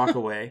starts to walk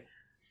away.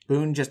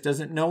 Boone just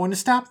doesn't know when to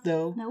stop,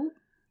 though. Nope.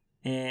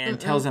 And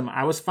tells him,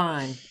 I was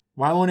fine.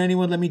 Why won't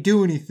anyone let me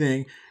do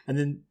anything? And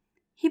then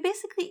he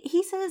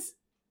says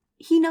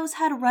he knows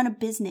how to run a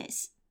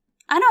business.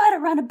 I know how to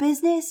run a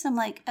business. I'm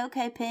like,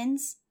 okay,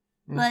 pins.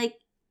 Like,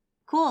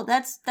 cool.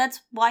 That's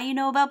why you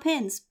know about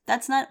pins.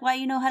 That's not why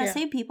you know how to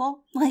save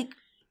people. Like,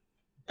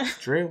 it's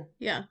true.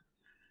 Yeah.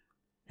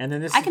 And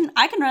then I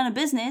can run a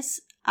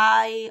business.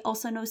 I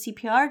also know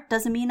CPR.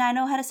 Doesn't mean I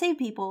know how to save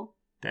people.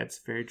 That's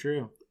very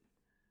true.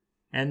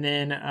 And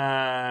then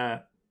I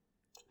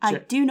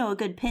do know a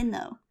good pin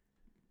though.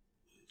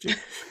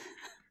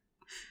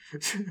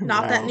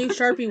 Not that new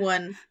Sharpie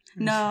one.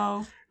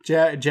 No.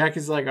 Jack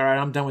is like, all right,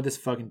 I'm done with this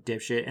fucking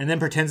dipshit. And then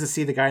pretends to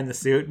see the guy in the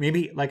suit.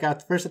 Maybe, like,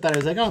 at first I thought I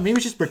was like, oh, maybe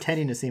he's just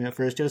pretending to see him at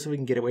first just so we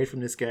can get away from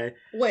this guy.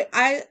 Wait,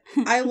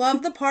 I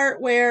love the part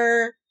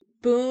where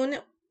Boone,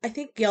 I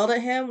think, yelled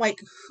at him, like,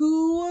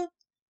 who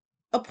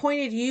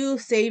appointed you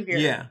savior?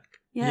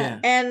 Yeah.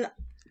 And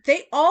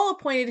they all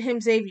appointed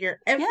him savior.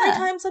 Every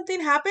time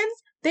something happens,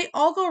 they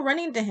all go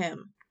running to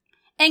him.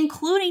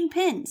 Including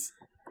pins.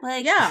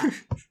 Like, yeah.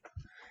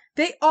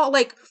 They all,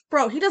 like,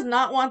 bro, he does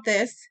not want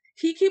this.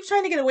 He keeps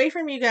trying to get away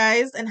from you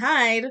guys and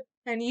hide,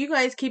 and you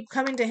guys keep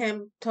coming to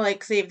him to,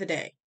 like, save the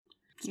day.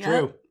 It's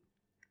true.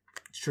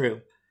 It's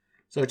true.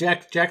 So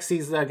Jack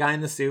sees the guy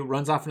in the suit,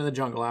 runs off into the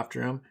jungle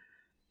after him.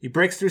 He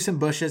breaks through some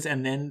bushes,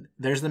 and then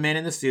there's the man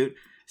in the suit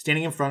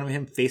standing in front of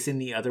him, facing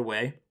the other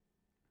way.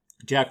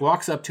 Jack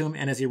walks up to him,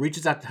 and as he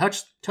reaches out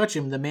to touch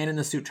him, the man in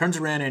the suit turns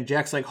around, and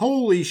Jack's like,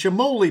 holy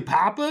shamoly,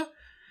 papa!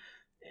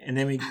 And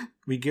then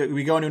we go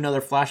into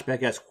another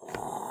flashback as...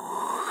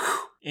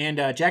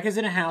 And Jack is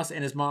in a house,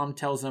 and his mom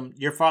tells him,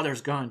 your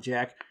father's gone,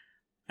 Jack.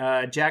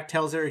 Jack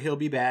tells her he'll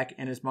be back,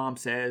 and his mom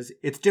says,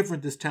 it's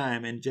different this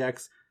time. And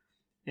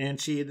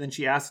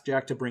she asks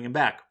Jack to bring him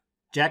back.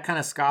 Jack kind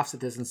of scoffs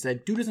at this and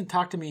said, dude doesn't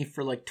talk to me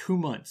for like 2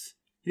 months.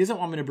 He doesn't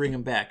want me to bring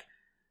him back.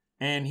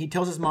 And he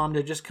tells his mom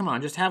to just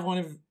have one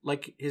of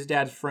like his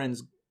dad's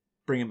friends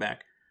bring him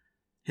back.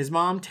 His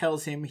mom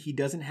tells him he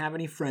doesn't have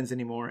any friends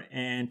anymore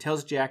and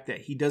tells Jack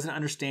that he doesn't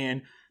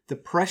understand the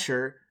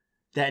pressure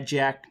that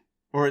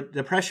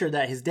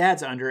his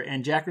dad's under,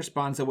 and Jack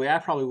responds the way I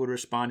probably would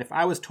respond if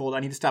I was told I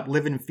need to stop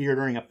living in fear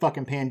during a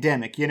fucking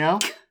pandemic, you know?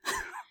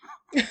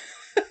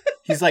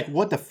 He's like,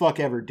 what the fuck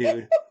ever,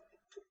 dude?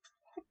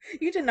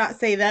 You did not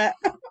say that.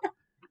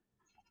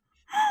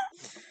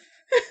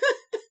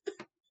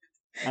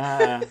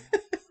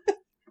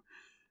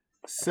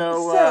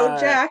 So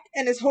Jack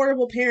and his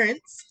horrible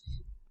parents.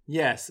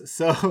 Yes.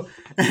 So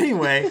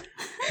anyway,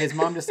 his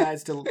mom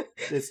decides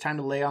it's time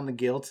to lay on the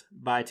guilt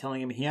by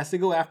telling him he has to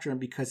go after him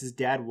because his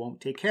dad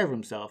won't take care of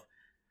himself.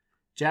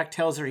 Jack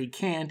tells her he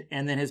can't,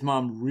 and then his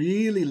mom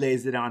really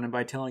lays it on him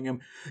by telling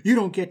him, you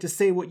don't get to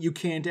say what you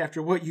can't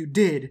after what you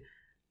did.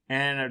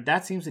 And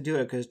that seems to do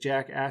it because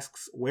Jack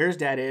asks where his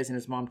dad is, and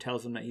his mom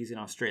tells him that he's in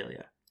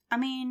Australia. I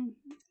mean...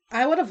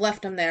 I would have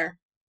left him there.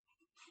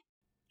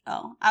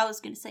 Oh, I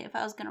was going to say if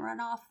I was going to run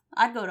off,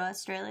 I'd go to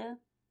Australia.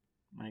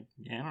 I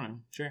don't know.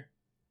 Sure.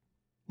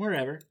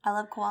 Wherever. I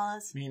love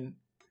koalas. I mean,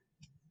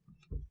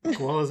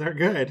 koalas are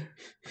good.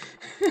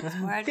 That's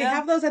where I'd They go.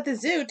 have those at the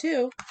zoo,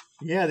 too.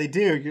 Yeah, they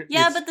do.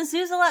 But the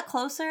zoo's a lot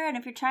closer, and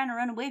if you're trying to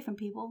run away from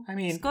people, I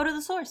mean, just go to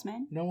the source,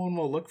 man. No one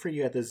will look for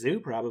you at the zoo,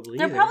 probably.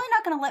 They're probably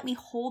not going to let me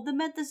hold them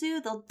at the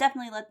zoo. They'll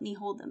definitely let me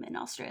hold them in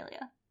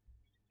Australia.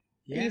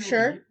 Yeah, are you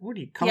sure? What are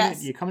you coming?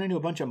 Yes. You coming into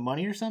a bunch of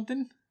money or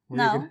something?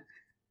 No.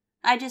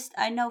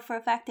 I know for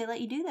a fact they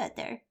let you do that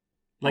there.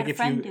 Like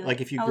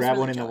if you grab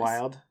one in the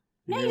wild.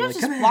 No, you don't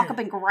just walk up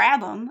and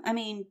grab them. I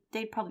mean,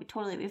 they'd probably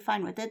totally be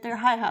fine with it. They're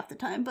high half the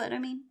time, but I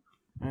mean...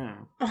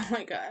 Oh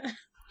my god.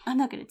 I'm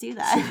not going to do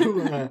that.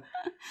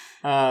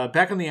 So,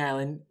 back on the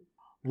island,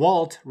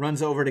 Walt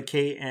runs over to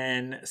Kate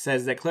and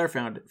says that Claire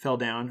fell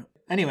down.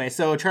 Anyway,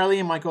 so Charlie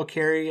and Michael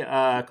carry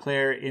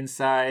Claire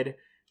inside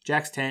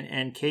Jack's tent,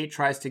 and Kate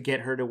tries to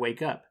get her to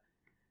wake up.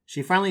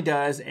 She finally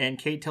does, and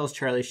Kate tells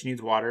Charlie she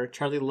needs water.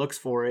 Charlie looks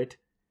for it.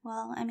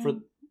 Well, I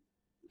mean,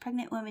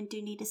 pregnant women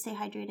do need to stay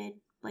hydrated,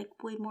 like,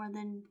 way more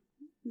than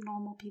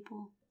normal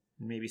people.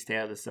 Maybe stay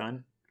out of the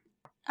sun.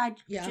 I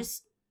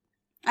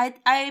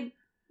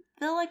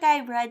feel like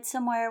I read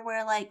somewhere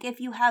where, like, if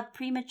you have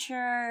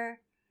premature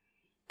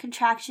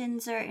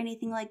contractions or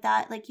anything like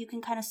that, like, you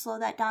can kind of slow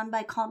that down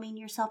by calming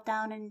yourself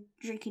down and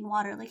drinking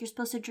water. Like, you're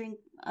supposed to drink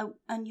an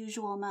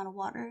unusual amount of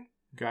water.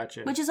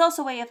 Gotcha. Which is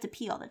also why you have to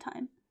pee all the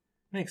time.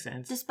 Makes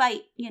sense.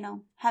 Despite,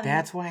 having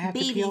That's why I have to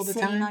pee all the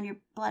sitting time? on your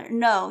bladder.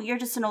 No, you're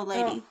just an old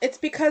lady. No, it's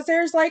because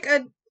there's like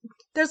a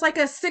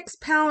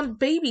 6-pound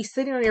baby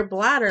sitting on your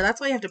bladder.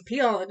 That's why you have to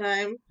pee all the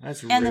time.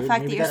 That's rude. And the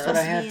fact Maybe that you're that's what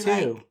I supposed to have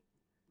be, too. like...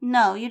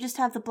 No, you just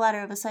have the bladder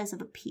of the size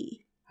of a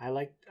pea.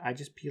 I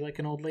just pee like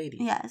an old lady.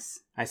 Yes.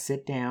 I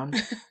sit down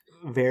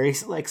very,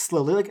 like,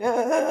 slowly,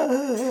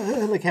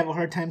 like have a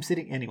hard time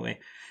sitting.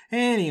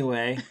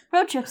 Anyway.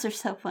 Road trips are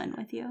so fun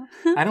with you.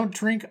 I don't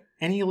drink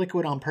any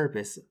liquid on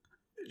purpose.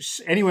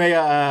 Anyway,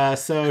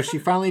 so she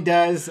finally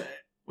does.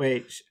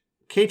 Wait,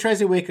 Kate tries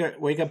to wake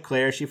up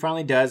Claire. She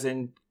finally does,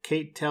 and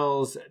Kate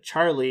tells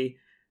Charlie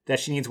that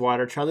she needs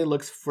water. Charlie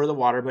looks for the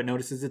water, but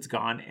notices it's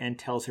gone and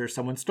tells her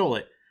someone stole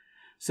it.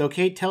 So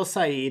Kate tells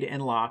Saeed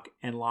and Locke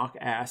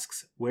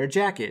asks where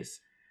Jack is.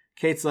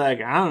 Kate's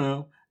like, I don't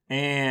know.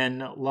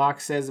 And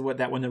Locke says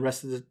that when the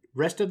rest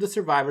of the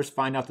survivors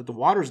find out that the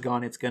water's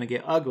gone, it's going to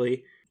get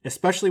ugly,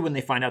 especially when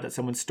they find out that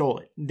someone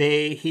stole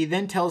it. He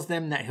then tells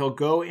them that he'll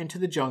go into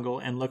the jungle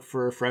and look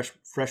for a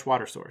fresh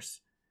water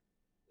source.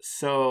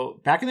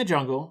 So back in the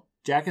jungle,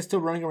 Jack is still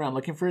running around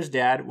looking for his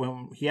dad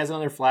when he has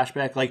another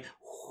flashback, like...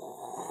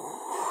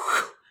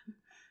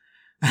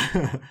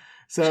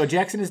 So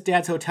Jack's in his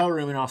dad's hotel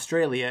room in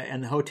Australia,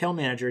 and the hotel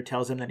manager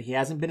tells him that he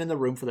hasn't been in the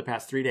room for the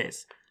past 3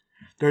 days.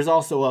 There's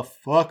also a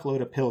fuckload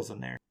of pills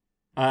in there.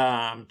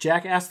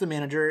 Jack asks the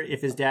manager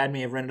if his dad may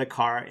have rented a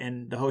car,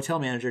 and the hotel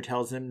manager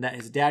tells him that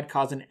his dad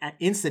caused an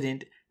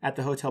incident at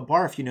the hotel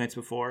bar a few nights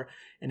before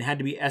and had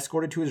to be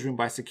escorted to his room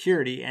by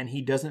security, and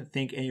he doesn't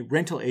think any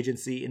rental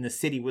agency in the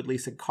city would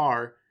lease a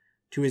car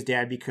to his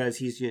dad because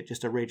he's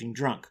just a raging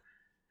drunk.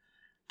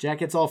 Jack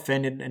gets all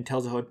offended and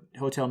tells the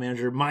hotel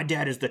manager, my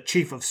dad is the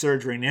chief of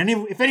surgery, and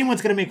if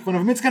anyone's going to make fun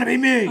of him, it's going to be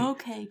me.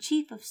 Okay,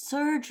 chief of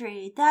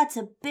surgery. That's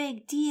a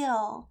big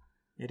deal.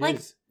 It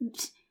is.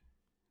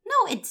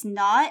 No, it's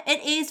not.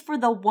 It is for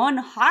the one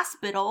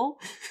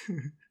hospital.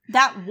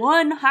 That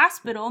one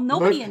hospital.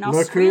 Nobody in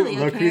Australia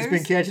cares. Look who's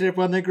been catching up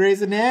on the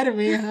Grey's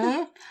Anatomy,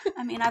 huh?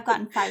 I mean, I've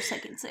gotten 5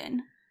 seconds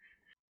in.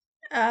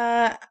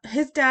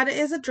 His dad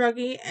is a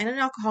druggie and an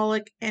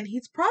alcoholic, and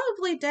he's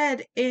probably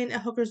dead in a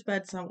hooker's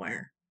bed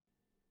somewhere.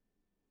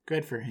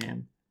 Good for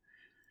him.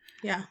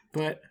 Yeah.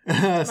 But,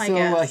 my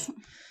guess.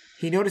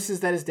 He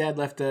notices that his dad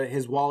left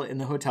his wallet in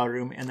the hotel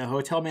room, and the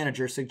hotel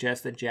manager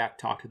suggests that Jack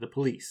talk to the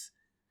police.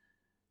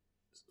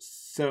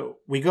 So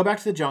we go back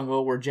to the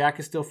jungle where Jack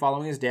is still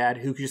following his dad,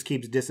 who just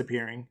keeps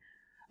disappearing.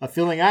 A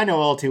feeling I know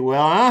all too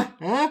well,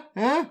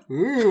 huh?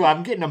 Ooh,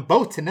 I'm getting them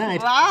both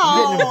tonight. Wow.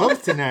 I'm getting them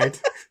both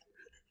tonight.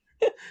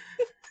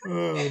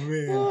 Oh,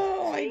 man.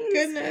 Oh, my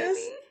goodness.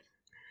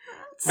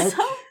 So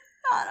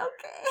not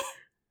okay.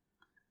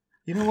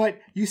 You know what?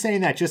 You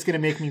saying that just going to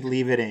make me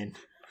leave it in.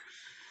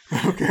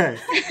 Okay.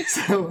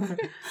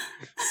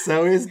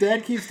 So his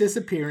dad keeps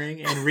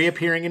disappearing and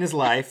reappearing in his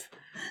life.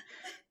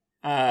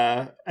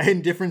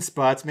 In different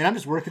spots. Man, I'm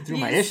just working through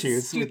my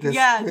issues with this.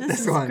 Yeah, with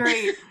this is one.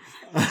 great.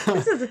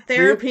 This is a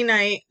therapy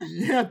night.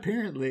 Yeah,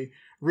 apparently.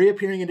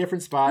 Reappearing in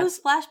different spots. Whose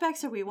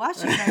flashbacks are we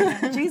watching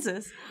right now?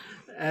 Jesus.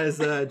 As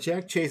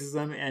Jack chases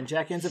them, and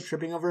Jack ends up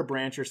tripping over a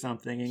branch or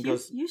something and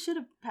goes... You should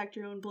have packed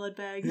your own blood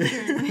bag,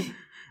 apparently.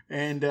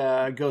 And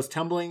goes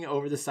tumbling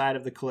over the side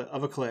of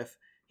a cliff.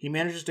 He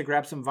manages to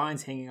grab some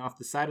vines hanging off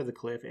the side of the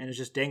cliff and is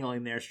just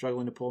dangling there,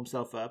 struggling to pull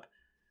himself up.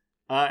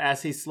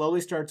 As he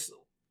slowly starts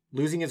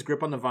losing his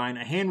grip on the vine,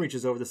 a hand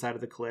reaches over the side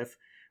of the cliff.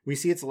 We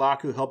see it's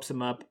Locke who helps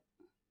him up,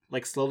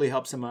 like slowly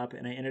helps him up,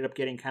 and I ended up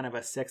getting kind of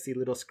a sexy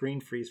little screen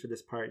freeze for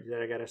this part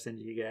that I gotta send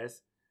to you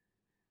guys.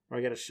 Or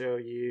I gotta show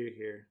you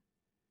here.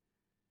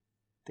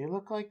 They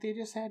look like they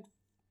just had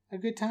a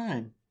good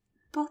time.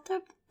 Both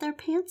their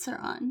pants are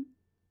on.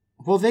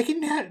 Well, they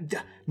can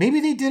have...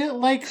 Maybe they did it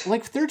like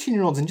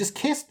 13-year-olds and just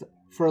kissed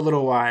for a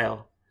little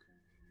while.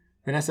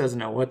 Vanessa doesn't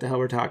know what the hell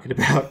we're talking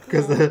about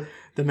because the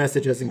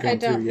message hasn't come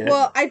through yet.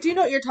 Well, I do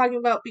know what you're talking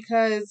about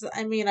because,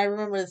 I mean, I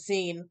remember the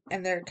scene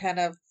and they're kind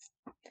of...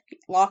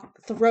 Locke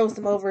throws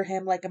them over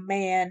him like a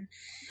man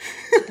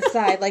to the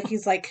side. Like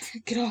he's like,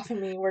 get off of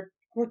me.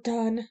 We're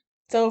done.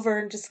 It's over,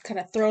 and just kind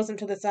of throws him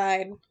to the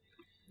side.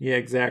 Yeah,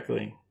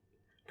 exactly.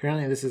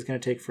 Apparently this is going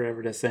to take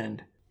forever to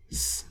send.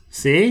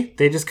 See?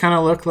 They just kind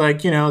of look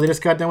like, they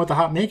just got done with the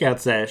hot makeout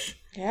sesh.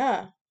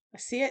 Yeah. I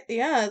see it.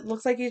 Yeah, it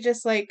looks like they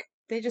just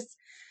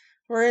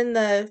were in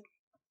the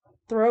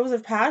throes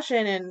of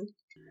passion and...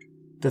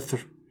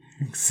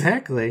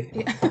 Exactly.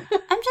 Yeah.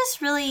 I'm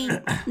just really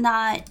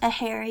not a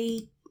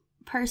hairy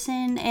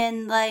person,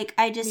 and, like,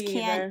 I just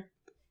can't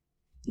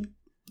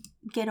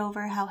get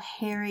over how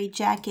hairy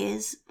Jack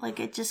is. Like,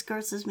 it just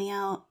grosses me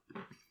out.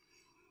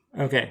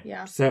 Okay.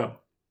 Yeah. So,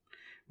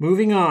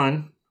 moving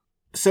on.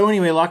 So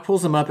anyway, Locke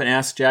pulls him up and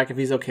asks Jack if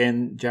he's okay,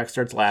 and Jack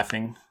starts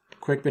laughing.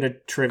 Quick bit of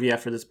trivia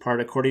for this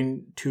part.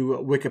 According to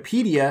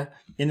Wikipedia,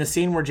 in the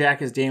scene where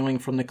Jack is dangling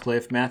from the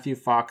cliff, Matthew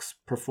Fox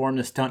performed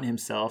the stunt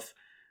himself,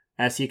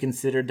 as he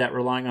considered that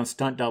relying on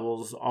stunt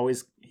doubles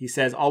always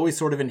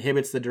sort of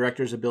inhibits the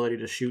director's ability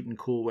to shoot in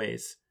cool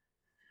ways.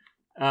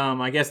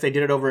 I guess they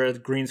did it over a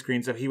green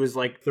screen, so he was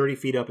like 30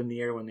 feet up in the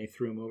air when they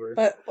threw him over.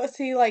 But was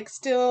he like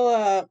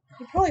still,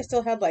 he probably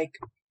still had like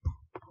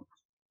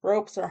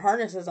ropes or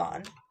harnesses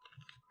on.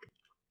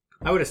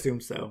 I would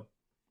assume so.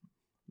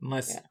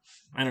 Unless,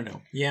 I don't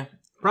know. Yeah,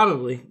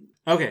 probably.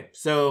 Okay,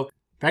 so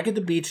back at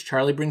the beach,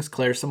 Charlie brings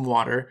Claire some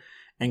water,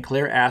 and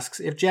Claire asks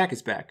if Jack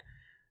is back.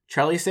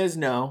 Charlie says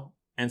no,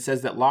 and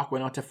says that Locke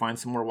went out to find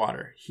some more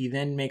water. He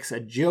then makes a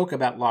joke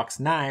about Locke's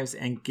knives,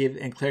 and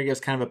Claire gives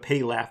kind of a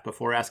pity laugh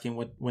before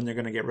asking when they're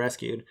going to get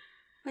rescued.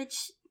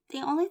 Which, the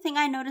only thing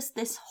I noticed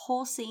this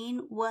whole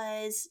scene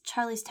was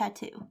Charlie's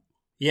tattoo.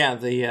 Yeah,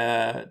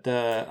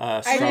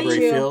 the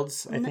Strawberry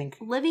Fields, I think.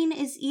 Living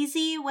is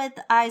easy with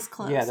eyes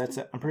closed. Yeah,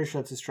 I'm pretty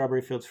sure that's a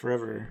Strawberry Fields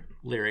Forever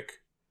lyric.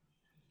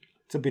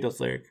 It's a Beatles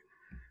lyric.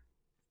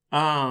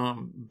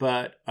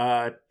 But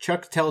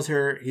Chuck tells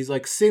her, he's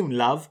like, soon,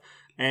 love.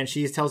 And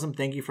she tells him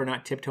thank you for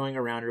not tiptoeing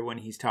around her when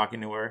he's talking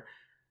to her.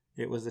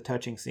 It was a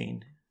touching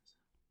scene.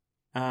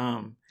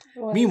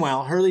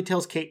 Meanwhile, Hurley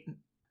tells Kate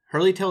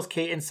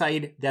and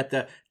Saeed that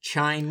the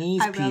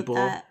Chinese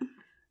people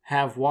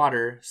have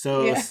water.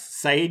 So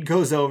Saeed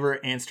goes over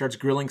and starts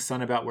grilling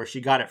Sun about where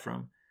she got it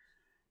from.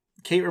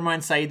 Kate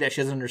reminds Saeed that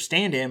she doesn't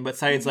understand him, but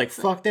Saeed's like,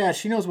 fuck that.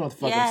 She knows what the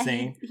fuck I'm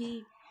saying.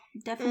 He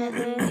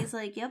definitely, he's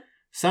like, yep.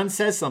 Sun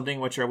says something,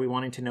 which are we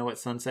wanting to know what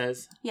Sun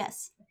says?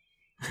 Yes.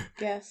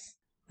 Yes.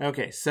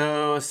 Okay,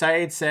 so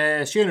Saeed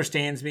says, she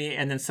understands me,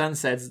 and then Sun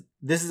says,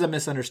 this is a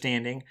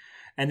misunderstanding.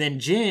 And then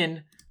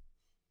Jin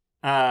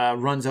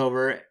runs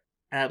over,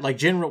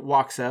 Jin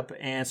walks up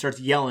and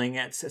starts yelling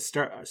at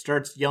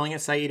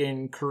Saeed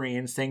in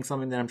Korean, saying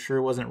something that I'm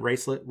sure wasn't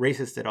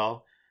racist at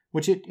all,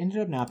 which it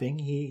ended up not being.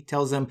 He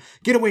tells him,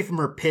 get away from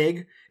her,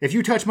 pig, if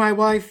you touch my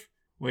wife,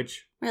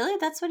 which... Really?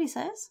 That's what he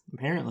says?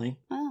 Apparently.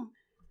 Oh.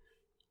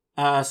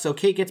 So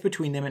Kate gets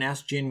between them and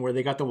asks Jin where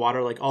they got the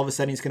water. Like, all of a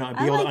sudden he's going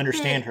to be able to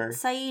understand her.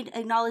 Saeed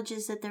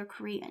acknowledges that they're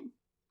Korean.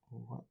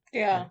 What?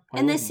 Yeah.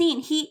 In this scene,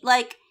 he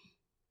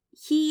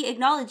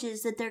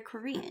acknowledges that they're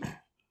Korean.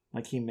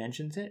 Like, he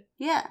mentions it?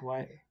 Yeah.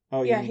 Why?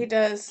 Oh, yeah, he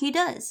does. He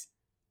does.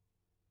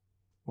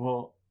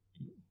 Well,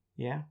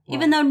 yeah. Why?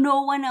 Even though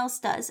no one else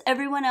does.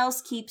 Everyone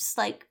else keeps,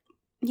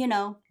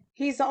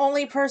 He's the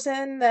only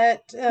person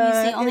that... he's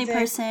the only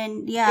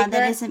person, ignorant.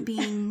 that isn't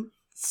being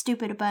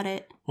stupid about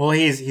it. Well,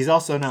 he's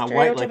also not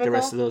white like the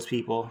rest of those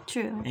people.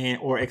 True.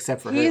 Or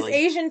except for He's Hurley.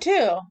 Asian,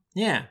 too.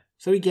 Yeah,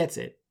 so he gets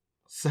it.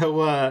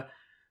 So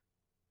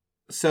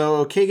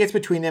Kate gets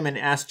between them and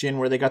asks Jin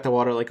where they got the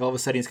water. Like, all of a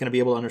sudden he's going to be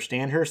able to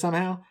understand her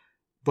somehow.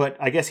 But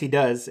I guess he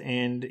does,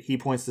 and he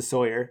points to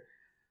Sawyer.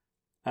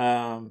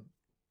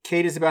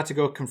 Kate is about to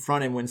go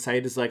confront him when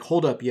Saeed is like,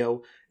 hold up,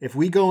 yo. If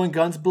we go in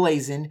guns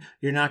blazing,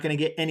 you're not going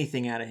to get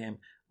anything out of him.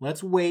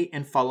 Let's wait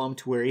and follow him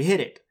to where he hid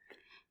it.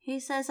 He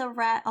says a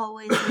rat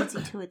always leads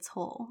you to its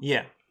hole.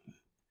 Yeah.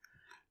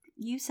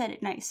 You said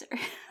it nicer.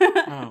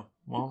 Oh,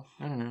 well,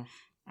 I don't know.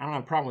 I don't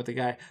have a problem with the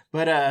guy.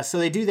 But so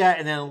they do that,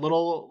 and then a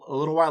little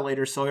while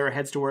later, Sawyer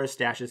heads to where his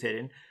stash is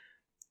hidden.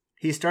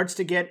 He starts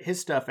to get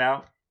his stuff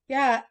out.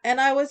 Yeah, and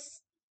I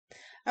was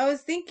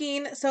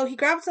thinking, so he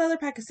grabs another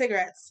pack of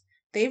cigarettes.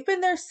 They've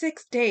been there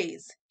 6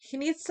 days. He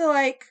needs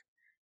to,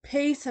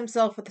 pace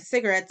himself with the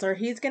cigarettes, or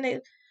he's going to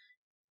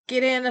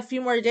get in a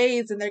few more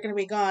days, and they're going to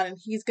be gone, and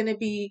he's going to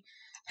be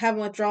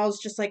having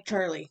withdrawals just like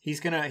Charlie. He's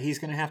gonna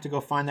have to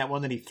go find that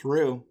one that he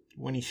threw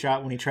when he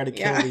tried to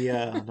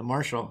kill the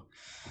marshal.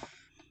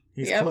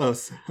 He's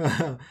close.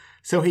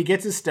 So he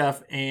gets his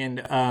stuff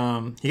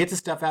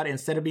out.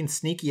 Instead of being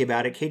sneaky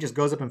about it, Kate just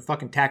goes up and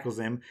fucking tackles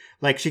him.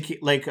 She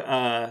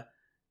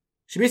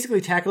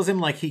basically tackles him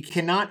like he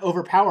cannot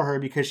overpower her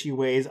because she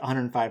weighs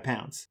 105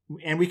 pounds.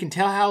 And we can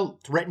tell how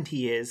threatened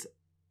he is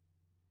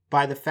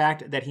by the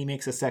fact that he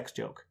makes a sex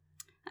joke.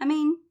 I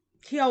mean,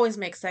 he always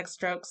makes sex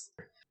jokes.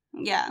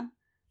 Yeah.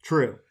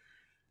 True.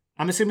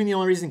 I'm assuming the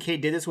only reason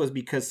Kate did this was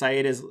because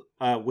Saeed is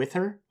with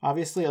her,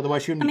 obviously.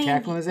 Otherwise, she wouldn't be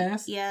tackling his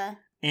ass. Yeah.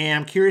 And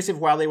I'm curious if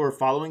while they were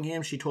following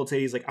him, she told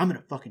Sadie, he's like, I'm going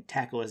to fucking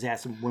tackle his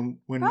ass when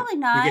probably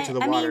not. we get to the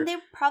water. I mean, they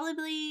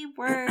probably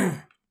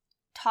were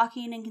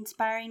talking and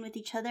conspiring with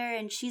each other,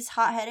 and she's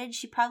hot-headed.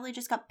 She probably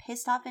just got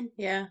pissed off and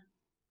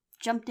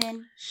jumped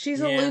in.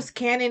 She's a loose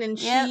cannon, and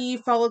she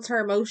follows her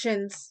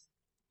emotions.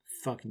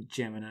 Fucking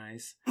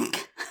Geminis.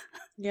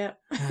 Yep.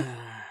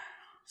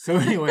 So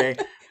anyway...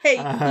 Hey,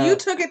 you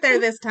took it there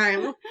this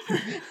time.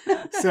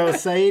 So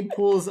Saeed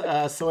pulls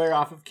Sawyer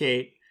off of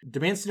Kate,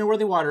 demands to know where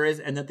the water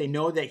is, and that they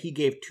know that he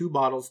gave 2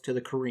 bottles to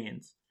the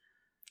Koreans.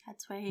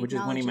 That's why he which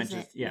is when he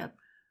mentions it. Yeah.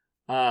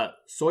 Yep.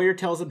 Sawyer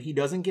tells him he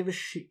doesn't give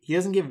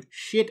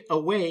shit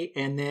away,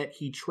 and that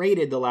he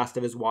traded the last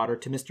of his water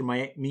to Mr.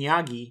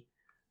 Miyagi.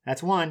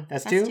 That's 1.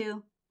 That's 2?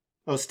 2.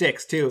 Oh,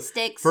 Sticks, 2.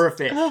 Sticks. For a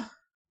fish. Oh,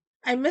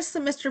 I missed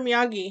the Mr.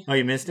 Miyagi. Oh,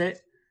 you missed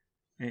it?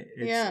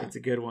 It's a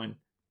good one,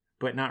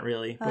 but not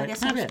really. Oh, but I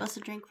guess not we're bad. supposed to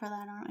drink for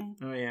that, aren't we?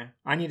 Oh yeah,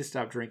 I need to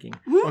stop drinking.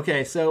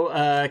 Okay,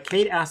 so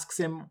Kate asks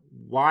him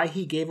why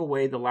he gave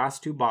away the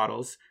last 2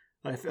 bottles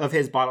of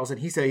his bottles, and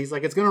he's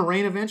like, it's gonna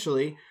rain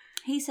eventually.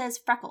 He says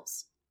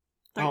freckles.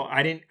 3. Oh,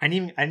 I didn't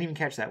even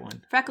catch that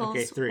one. Freckles.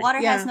 Okay, 3. Water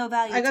Yeah, has no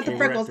value. I got the to it.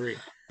 We're at freckles. 3.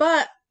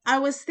 But I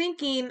was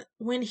thinking,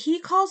 when he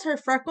calls her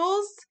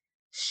Freckles,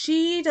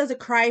 she does a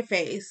cry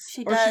face.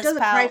 She She does does a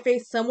cry pout.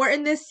 face somewhere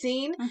in this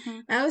scene.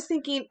 Mhm. And I was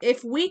thinking,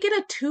 if we get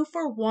a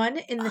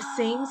 2-for-1 in the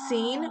same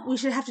scene, we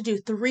should have to do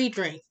 3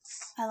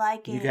 drinks. I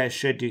like it. You guys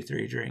should do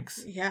 3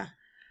 drinks. Yeah.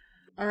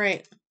 All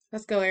right.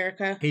 Let's go,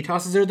 Erica. He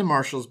tosses her the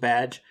marshal's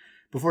badge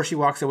before she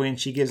walks away, and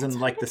she gives him It's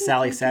like hard the to do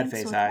Sally 3 sad drinks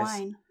face with eyes.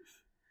 wine.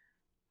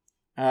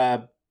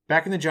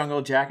 Back in the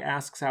jungle, Jack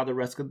asks how the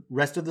rest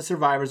of the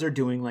survivors are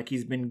doing, like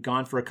he's been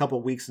gone for a couple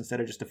weeks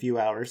instead of just a few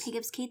hours. He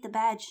gives Kate the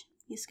badge.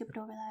 You skipped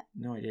over that.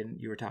 No, I didn't.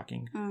 You were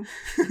talking.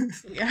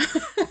 Yeah.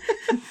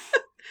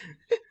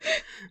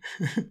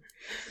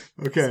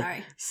 Okay.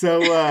 Sorry.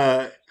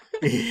 So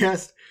he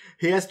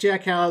asked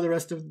Jack how the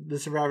rest of the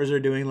survivors are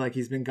doing, like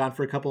he's been gone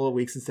for a couple of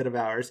weeks instead of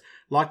hours.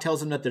 Locke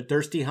tells him that they're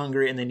thirsty,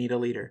 hungry, and they need a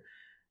leader.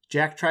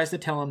 Jack tries to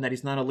tell him that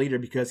he's not a leader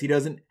because he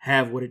doesn't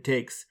have what it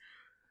takes,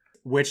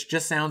 which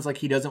just sounds like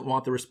he doesn't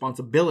want the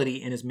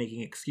responsibility and is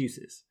making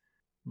excuses.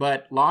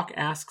 But Locke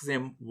asks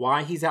him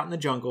why he's out in the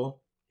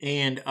jungle,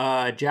 and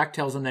Jack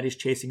tells him that he's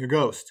chasing a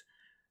ghost.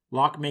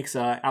 Locke makes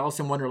a Alice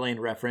in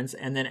Wonderland reference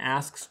and then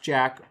asks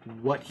Jack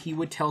what he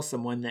would tell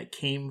someone that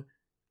came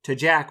to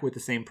Jack with the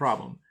same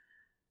problem.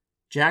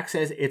 Jack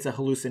says it's a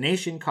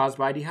hallucination caused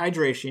by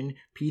dehydration,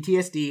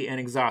 PTSD, and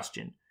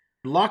exhaustion.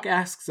 Locke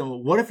asks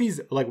him, what if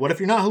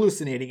you're not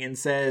hallucinating, and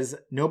says,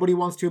 nobody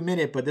wants to admit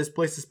it, but this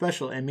place is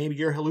special, and maybe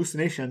your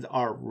hallucinations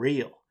are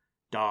real,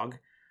 dog.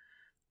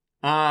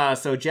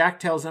 So Jack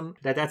tells him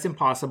that that's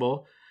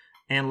impossible,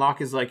 and Locke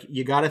is like,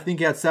 you gotta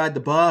think outside the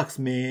box,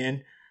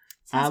 man.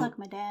 Sounds like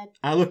my dad.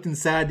 I looked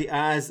inside the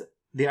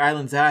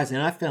island's eyes,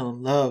 and I fell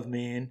in love,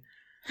 man.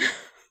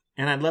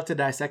 And I'd love to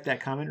dissect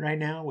that comment right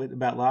now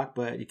about Locke,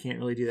 but you can't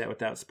really do that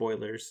without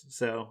spoilers.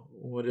 So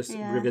we'll just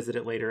revisit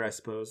it later, I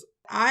suppose.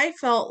 I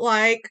felt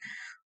like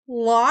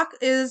Locke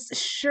is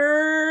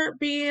sure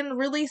being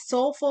really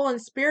soulful and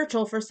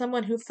spiritual for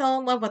someone who fell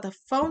in love with a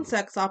phone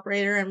sex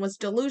operator and was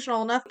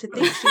delusional enough to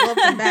think she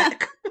loved him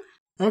back.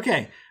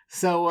 Okay,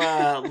 so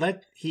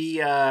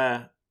he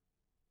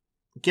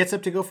gets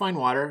up to go find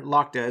water.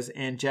 Locke does,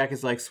 and Jack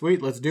is like,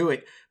 sweet, let's do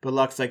it. But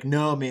Locke's like,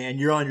 no, man,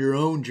 you're on your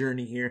own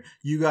journey here.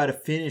 You gotta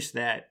finish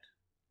that,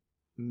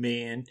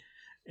 man.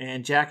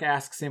 And Jack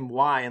asks him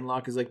why, and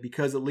Locke is like,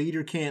 because a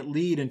leader can't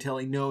lead until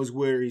he knows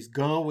where he's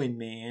going,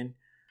 man.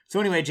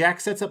 So anyway,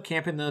 Jack sets up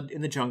camp in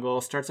the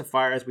jungle, starts a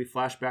fire as we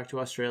flash back to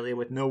Australia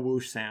with no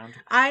whoosh sound.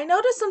 I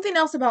noticed something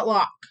else about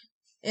Locke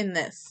in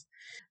this.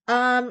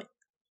 I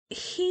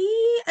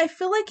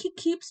feel like he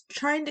keeps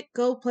trying to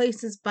go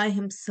places by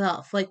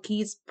himself. Like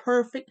he's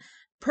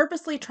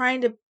purposely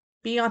trying to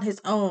be on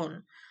his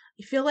own.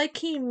 I feel like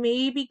he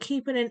may be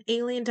keeping an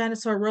alien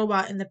dinosaur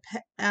robot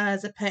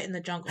as a pet in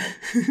the jungle.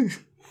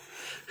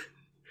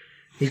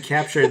 He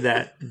captured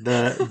the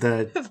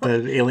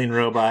alien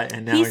robot,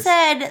 and now He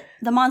said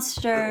the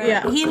monster.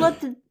 Yeah. He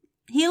looked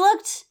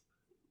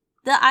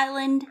the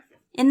island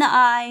in the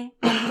eye,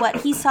 and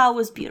what he saw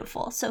was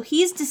beautiful. So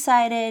he's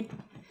decided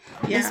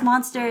this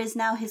monster is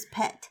now his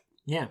pet.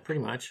 Yeah,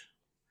 pretty much.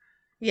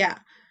 Yeah.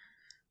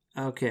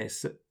 Okay,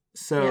 so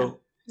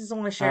Just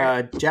want to share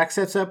it. Jack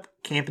sets up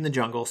camp in the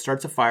jungle,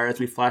 starts a fire as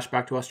we flash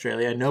back to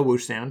Australia. No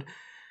whoosh sound.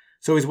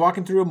 So he's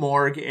walking through a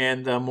morgue,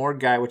 and the morgue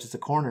guy, which is a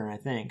coroner, I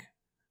think,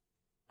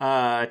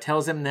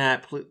 tells him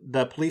that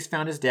the police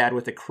found his dad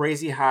with a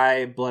crazy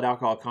high blood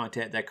alcohol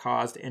content that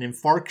caused an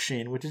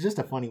infarction, which is just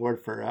a funny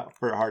word for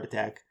a heart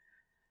attack.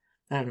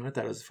 I don't know, I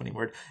thought it was a funny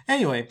word.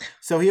 Anyway,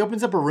 so he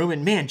opens up a room,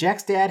 and man,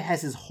 Jack's dad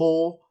has a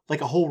whole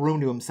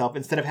room to himself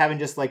instead of having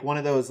just like one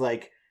of those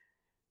like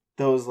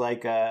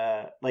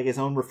his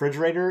own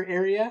refrigerator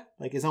area,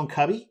 like his own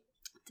cubby.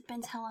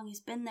 Depends how long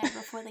he's been there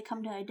before they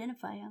come to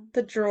identify him.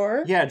 The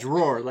drawer? Yeah,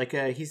 drawer. Like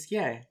I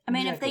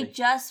mean, if they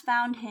just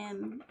found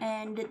him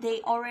and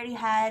they already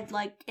had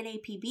like an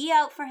APB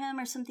out for him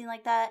or something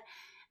like that,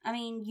 I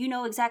mean, you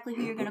know exactly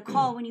who you're going to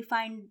call when you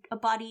find a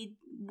body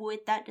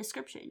with that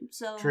description.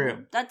 So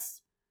True.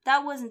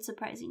 That wasn't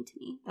surprising to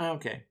me.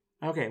 Okay.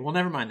 Well,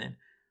 never mind then.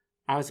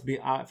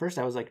 At first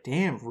I was like,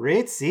 damn,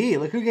 ritzy.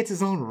 Look who gets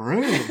his own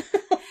room.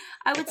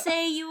 I would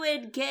say you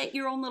would get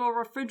your own little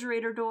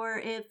refrigerator door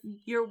if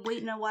you're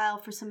waiting a while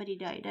for somebody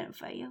to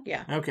identify you.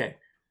 Yeah. Okay.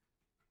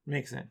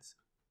 Makes sense.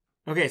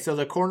 Okay, so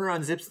the coroner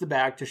unzips the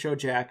bag to show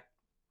Jack.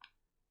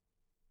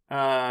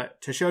 And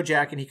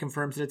he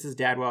confirms that it's his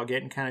dad while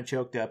getting kind of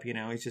choked up. You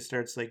know, he just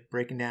starts like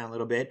breaking down a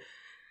little bit.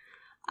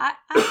 I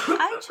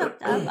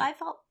choked up.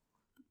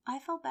 I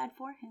felt bad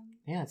for him.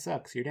 Yeah, it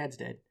sucks. Your dad's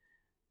dead.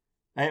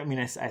 I mean,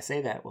 I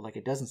say that well, like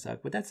it doesn't suck,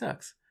 but that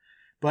sucks.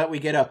 But we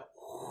go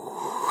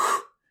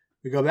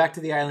back to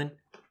the island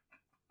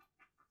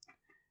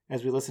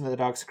as we listen to the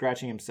dog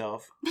scratching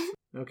himself.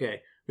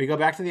 Okay. We go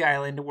back to the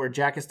island where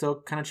Jack is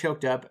still kind of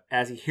choked up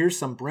as he hears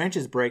some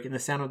branches break and the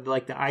sound of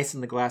like the ice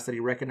in the glass that he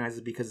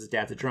recognizes because his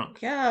dad's a drunk.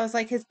 Yeah, I was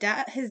like, his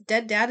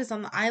dead dad is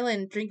on the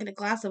island drinking a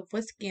glass of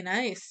whiskey and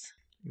ice.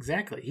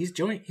 Exactly. He's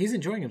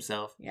enjoying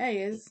himself. Yeah, he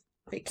is.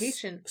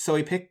 Vacation. So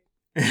he picked...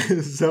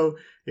 it's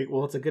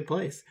a good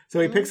place. So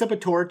he picks up a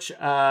torch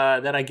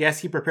that I guess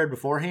he prepared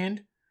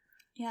beforehand.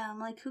 Yeah, I'm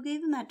like, who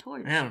gave him that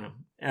torch? I don't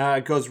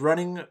know. Goes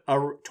running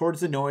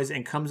towards the noise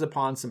and comes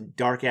upon some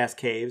dark-ass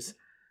caves.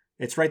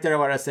 It's right there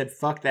what I said,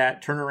 fuck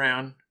that, turn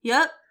around.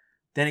 Yep.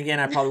 Then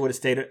again, I probably would have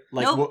stayed,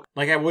 like, Nope.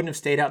 I wouldn't have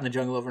stayed out in the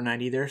jungle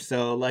overnight either.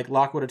 So, like,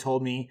 Locke would have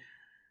told me,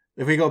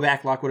 if we go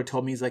back, Locke would have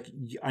told me, he's like,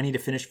 I need to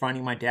finish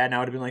finding my dad. And I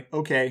would have been like,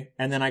 okay.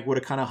 And then I would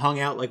have kind of hung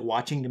out, like,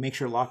 watching to make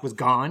sure Locke was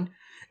gone.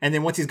 And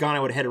then once he's gone, I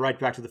would have headed right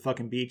back to the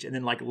fucking beach and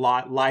then, like,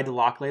 lied to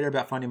Locke later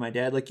about finding my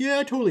dad. Like, yeah,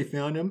 I totally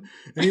found him.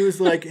 And he was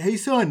like, hey,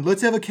 son,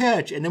 let's have a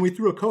catch. And then we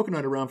threw a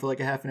coconut around for,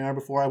 like, a half an hour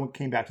before I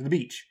came back to the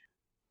beach.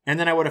 And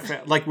then I would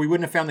have, like, we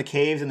wouldn't have found the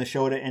caves and the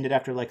show would have ended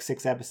after, like,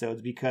 6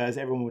 episodes because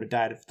everyone would have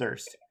died of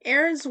thirst.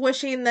 Aaron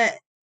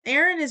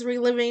is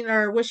reliving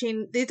or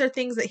wishing, these are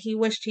things that he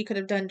wished he could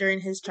have done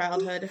during his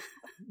childhood.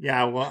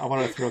 Yeah, well, I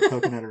wanted to throw a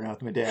coconut around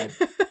with my dad.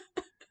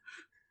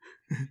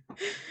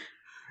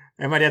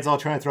 And my dad's all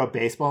trying to throw a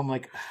baseball. I'm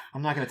like,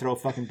 I'm not going to throw a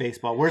fucking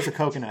baseball. Where's the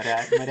coconut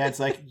at? And my dad's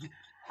like,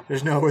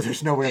 there's no way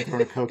I'm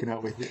throwing a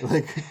coconut with you.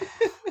 Like,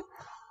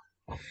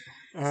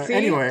 See,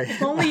 anyway.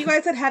 If only you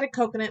guys had a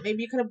coconut,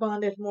 maybe you could have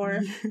bonded more.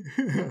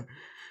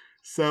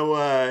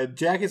 So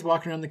Jack is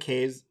walking around the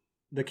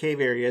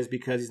cave areas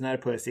because he's not a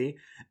pussy,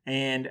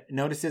 and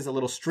notices a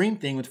little stream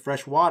thing with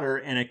fresh water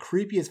and a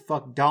creepy as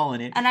fuck doll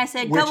in it. And I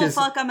said, double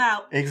fuck, I'm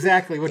out.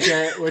 Exactly, which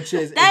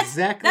is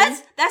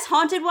that's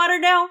haunted water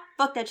now.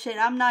 Fuck that shit.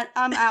 I'm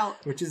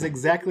out. Which is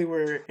exactly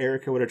where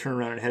Erica would have turned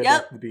around and headed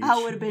back to the beach. I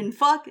would have been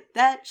fuck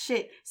that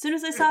shit. As soon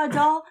as I saw a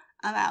doll,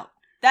 I'm out.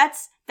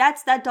 That's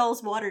that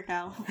doll's water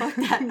now. Fuck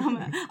that.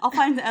 I'll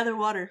find the other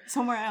water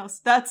somewhere else.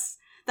 That's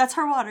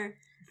her water.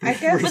 I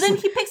guess. But then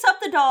he picks up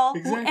the doll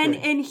Exactly.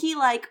 and he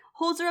like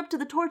holds her up to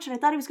the torch, and I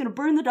thought he was gonna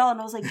burn the doll,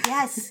 and I was like,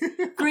 yes,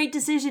 great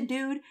decision,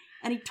 dude.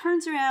 And he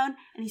turns around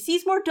and he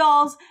sees more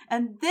dolls,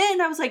 and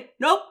then I was like,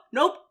 nope,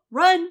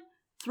 run,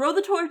 throw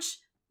the torch,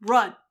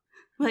 run,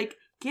 like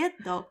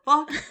get the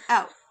fuck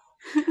out.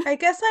 I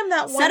guess I'm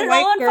that one Set it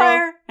white all on girl.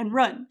 fire and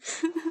run.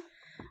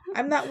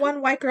 I'm that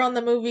one white girl in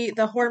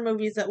the horror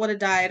movies that would have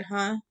died,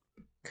 huh?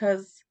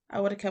 Because I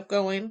would have kept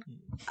going.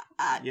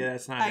 Yeah,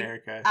 that's not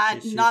Erica.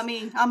 She's Not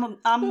me.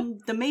 I'm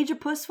the major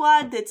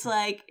pusswad that's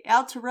like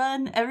out to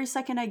run every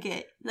second I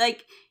get.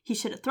 Like, he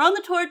should have thrown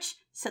the torch,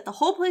 set the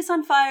whole place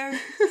on fire,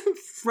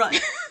 run.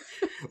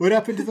 What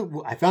happened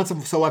to I found some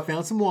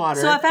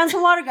water. So I found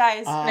some water,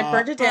 guys. And I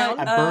burned it down.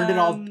 I burned it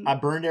all. I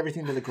burned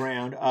everything to the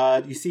ground.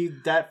 You see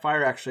that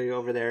fire actually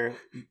over there.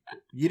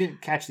 You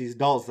didn't catch these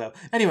dolls though.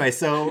 Anyway,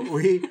 so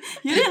You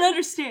didn't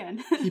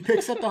understand. he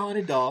picks up the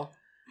haunted doll,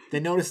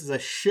 then notices a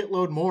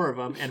shitload more of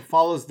them and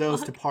follows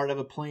those to part of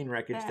a plane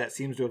wreckage that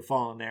seems to have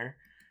fallen there.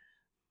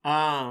 Who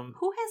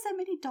has that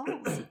many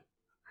dolls?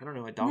 I don't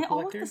know, a doll They all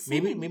look collector? the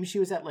same. Maybe she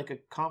was at like a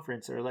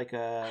conference or like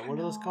a what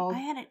are those called? I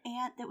had an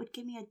aunt that would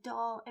give me a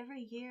doll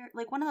every year,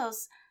 like one of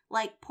those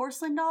like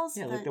porcelain dolls.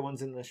 Yeah, like the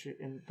ones in the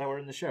that were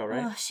in the show,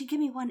 right? She'd give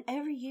me one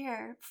every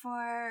year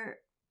for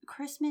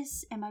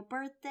Christmas and my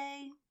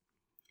birthday.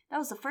 That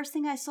was the first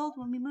thing I sold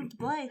when we moved to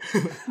Blythe.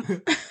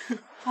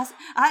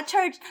 I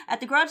charged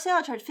at the garage sale.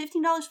 I charged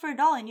 $15 for a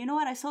doll, and you know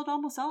what? I sold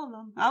almost all of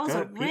them. I was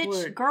a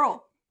rich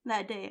girl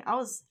that day. I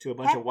was to a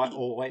bunch of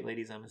old white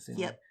ladies, I'm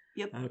assuming.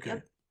 Yep. Okay.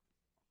 Yep.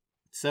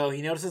 So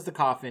he notices the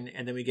coffin,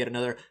 and then we get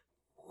another.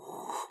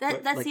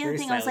 That's like, the other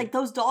thing. I was like,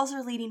 those dolls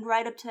are leading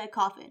right up to that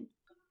coffin.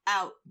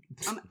 Out.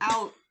 I'm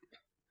out.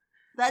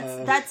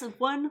 That's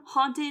one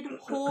haunted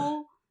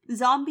whole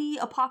zombie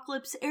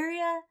apocalypse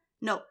area.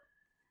 No,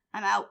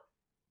 I'm out.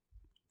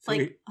 So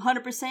like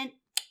 100%.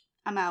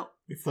 I'm out.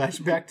 We flash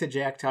back to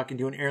Jack talking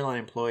to an airline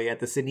employee at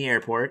the Sydney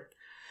airport.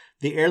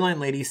 The airline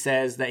lady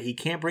says that he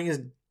can't bring his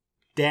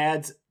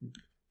dead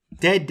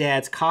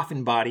dad's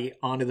coffin body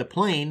onto the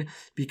plane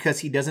because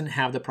he doesn't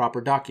have the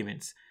proper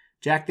documents.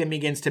 Jack then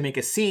begins to make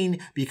a scene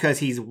because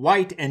he's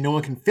white and no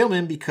one can film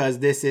him because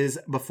this is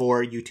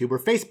before YouTube or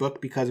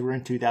Facebook because we're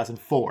in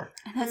 2004.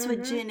 And that's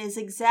what Jin is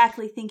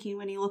exactly thinking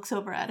when he looks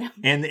over at him.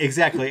 And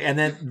exactly. And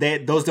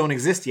then those don't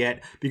exist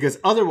yet because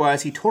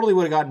otherwise he totally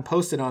would have gotten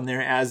posted on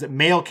there as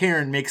male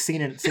Karen makes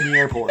scene at Sydney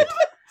Airport.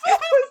 I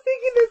was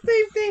thinking the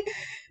same thing.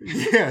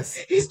 Yes.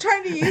 He's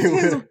trying to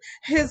use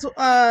his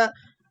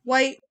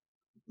white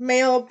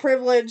male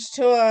privilege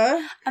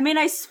to I mean,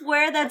 I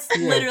swear that's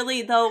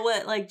literally though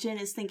what like Jin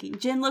is thinking.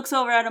 Jin looks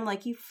over at him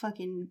like, you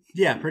fucking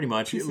yeah, pretty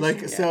much.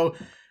 Like so.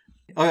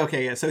 Oh,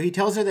 okay, yeah. So he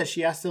tells her that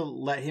she has to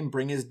let him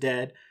bring his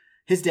dad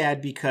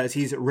because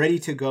he's ready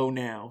to go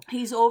now.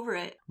 He's over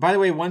it. By the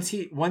way, once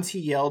he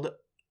yelled,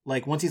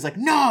 like once he's like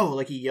no,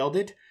 like he yelled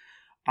it.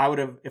 I would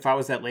have, if I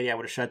was that lady, I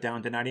would have shut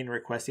down, denying a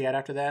request he had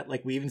after that.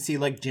 Like, we even see,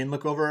 like, Jin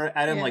look over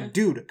at him, like,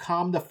 dude,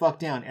 calm the fuck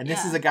down. And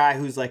this is a guy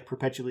who's, like,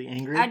 perpetually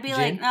angry. I'd be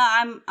like,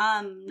 no,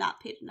 I'm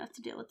not paid enough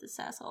to deal with this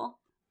asshole.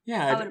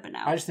 Yeah, I would have been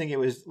out. I just think it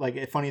was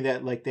like funny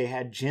that like they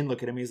had Jin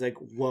look at him. He's like,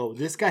 "Whoa,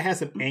 this guy has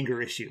some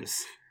anger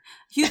issues."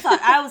 You thought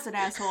I was an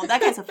asshole.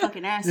 That guy's a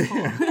fucking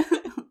asshole.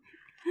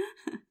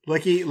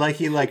 Like he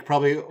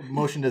probably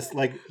motioned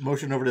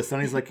over to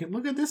Sonny. He's like,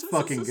 "Look at this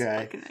fucking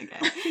guy."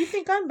 You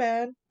think I'm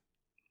bad?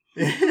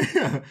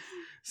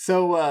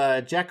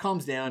 So Jack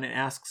calms down and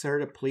asks her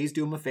to please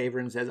do him a favor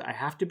and says, "I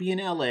have to be in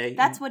LA."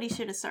 That's what he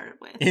should have started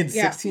with. In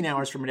 16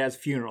 hours for my dad's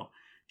funeral.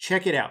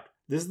 Check it out.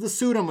 This is the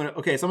suit I'm gonna.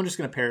 Okay, so I'm just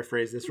gonna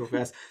paraphrase this real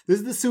fast. This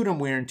is the suit I'm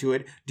wearing to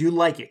it. Do you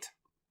like it?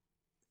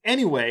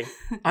 Anyway,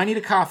 I need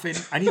a coffin.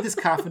 I need this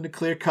coffin to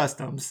clear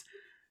customs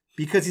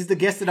because he's the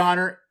guest of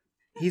honor.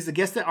 He's the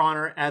guest of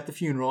honor at the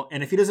funeral,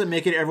 and if he doesn't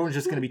make it, everyone's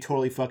just gonna be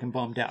totally fucking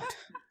bummed out.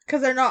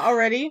 Because they're not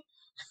already.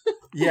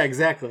 Yeah,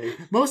 exactly.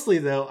 Mostly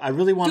though, I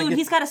really want to. Dude,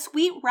 he's got a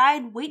sweet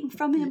ride waiting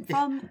from him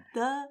from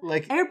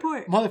the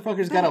airport.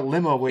 Motherfucker's got a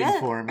limo waiting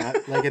for him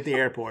at the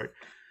airport.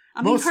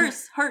 I mean,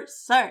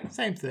 hearse, sorry.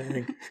 Same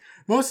thing.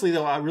 Mostly,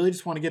 though, I really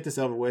just want to get this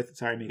over with.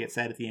 Sorry, I may get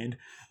sad at the end.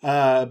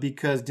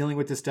 Because dealing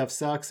with this stuff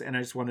sucks, and I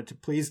just wanted to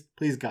please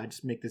God,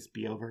 just make this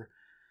be over.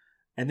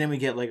 And then we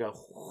get like a...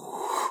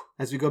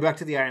 As we go back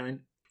to the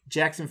island,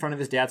 Jack's in front of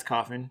his dad's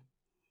coffin.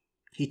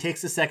 He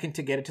takes a second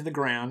to get it to the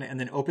ground, and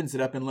then opens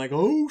it up and like,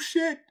 oh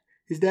shit,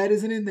 his dad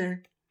isn't in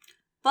there.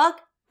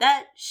 Fuck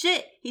that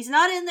shit. He's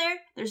not in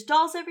there. There's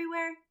dolls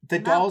everywhere. The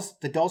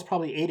dolls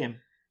probably ate him.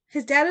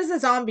 His dad is a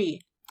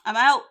zombie. I'm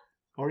out.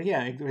 Or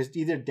yeah, it was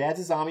either dad's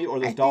a zombie or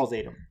those dolls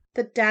ate him.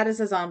 The dad is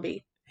a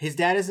zombie. His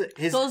dad is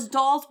Those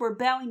dolls were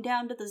bowing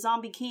down to the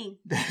zombie king.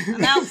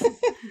 I'm out.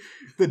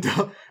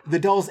 The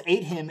dolls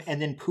ate him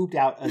and then pooped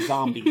out a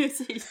zombie.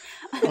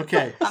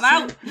 Okay. I'm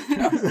out.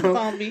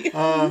 Zombie.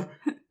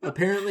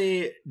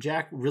 Apparently,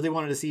 Jack really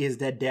wanted to see his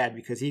dead dad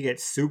because he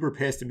gets super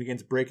pissed and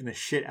begins breaking the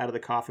shit out of the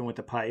coffin with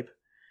the pipe.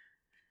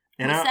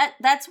 And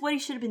that's what he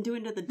should have been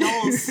doing to the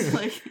dolls.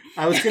 Like,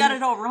 he's got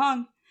it all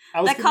wrong.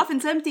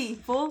 Coffin's empty,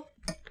 fool.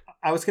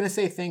 I was going to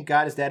say, thank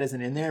God his dad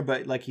isn't in there,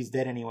 but like he's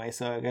dead anyway,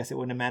 so I guess it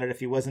wouldn't have mattered if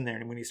he wasn't there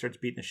when he starts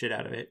beating the shit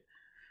out of it.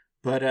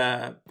 But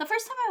the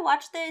first time I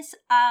watched this,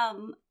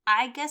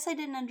 I guess I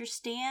didn't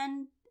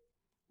understand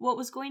what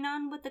was going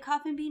on with the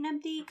coffin being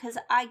empty, because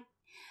I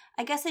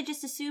guess I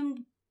just assumed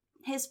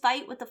his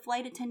fight with the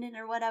flight attendant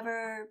or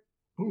whatever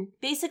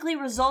basically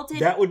resulted...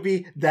 That would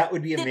be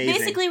amazing.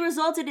 Basically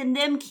resulted in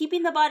them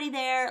keeping the body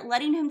there,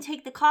 letting him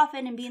take the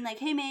coffin and being like,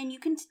 hey man, you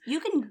can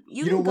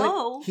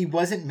go. What? He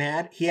wasn't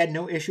mad. He had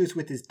no issues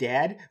with his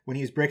dad when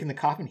he was breaking the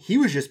coffin. He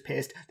was just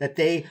pissed that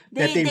they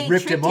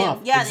ripped him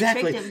off. Yeah,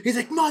 exactly. They tricked him. He's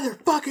like,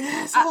 motherfucking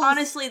assholes.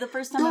 Honestly, the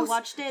first time I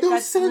watched it, those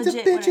that's sons of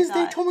legit bitches,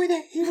 they told me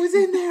that he was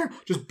in there.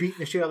 Just beating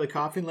the shit out of the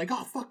coffin like,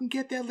 oh, fucking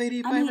get that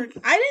lady. I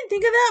didn't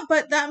think of that,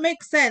 but that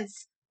makes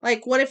sense.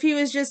 Like, what if he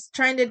was just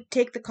trying to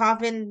take the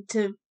coffin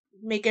to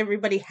make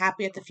everybody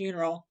happy at the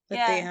funeral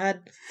that they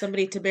had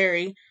somebody to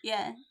bury?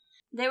 Yeah.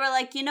 They were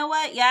like, you know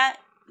what? Yeah,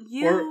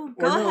 go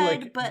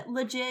ahead, but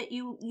legit,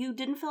 you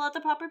didn't fill out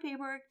the proper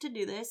paperwork to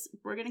do this.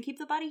 We're going to keep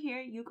the body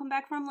here. You come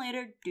back from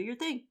later. Do your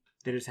thing.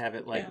 They just have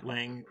it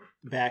laying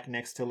back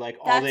next to like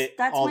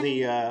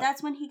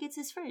that's when he gets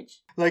his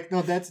fridge. Like,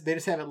 no, they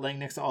just have it laying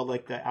next to all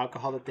like the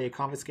alcohol that they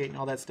confiscate and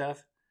all that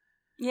stuff.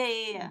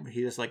 Yeah.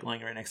 He just like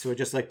laying right next to it,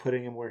 just like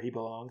putting him where he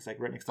belongs, like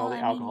right next to all the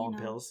alcohol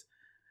and pills.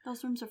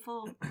 Those rooms are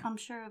full, I'm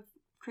sure, of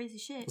crazy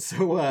shit.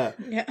 So,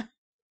 yeah.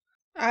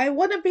 I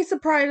wouldn't be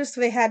surprised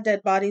if they had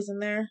dead bodies in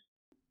there.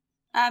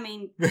 I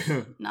mean,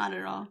 not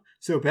at all.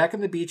 So back on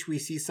the beach, we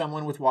see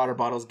someone with water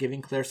bottles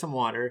giving Claire some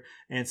water,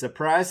 and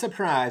surprise,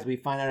 surprise, we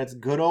find out it's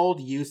good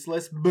old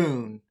useless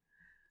Boone.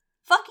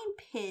 Fucking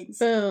Pins.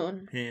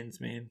 Boone.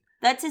 Pins, man.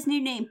 That's his new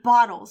name,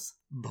 Bottles.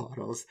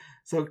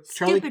 So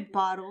Stupid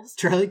Bottles.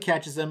 Charlie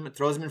catches him,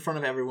 throws him in front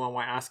of everyone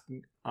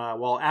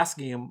while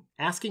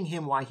asking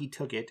him why he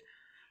took it.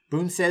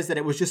 Boone says that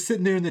it was just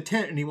sitting there in the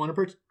tent and he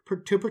wanted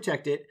to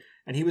protect it,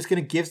 and he was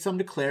going to give some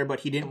to Claire,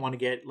 but he didn't want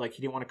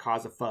to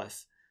cause a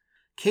fuss.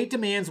 Kate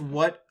demands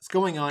what's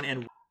going on,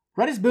 and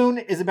right as Boone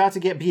is about to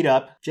get beat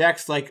up,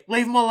 Jack's like,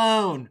 leave him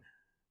alone!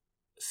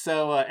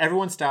 So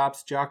everyone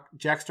stops.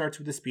 Jack starts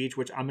with a speech,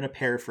 which I'm going to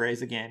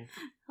paraphrase again.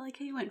 I like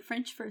how you went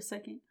French for a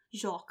second.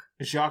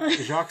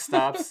 Jacques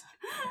stops,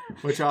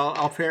 which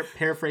I'll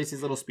paraphrase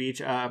his little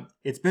speech.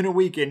 It's been a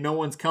week and no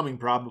one's coming,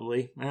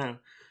 probably.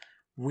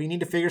 We need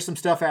to figure some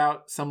stuff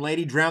out. Some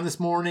lady drowned this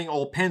morning.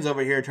 Old Penn's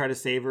over here tried to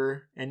save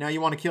her, and now you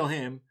want to kill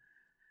him.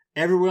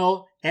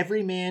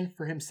 Every man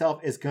for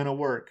himself is gonna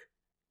work.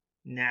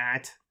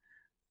 Not.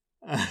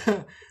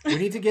 We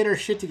need to get our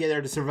shit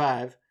together to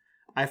survive.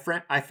 I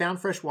found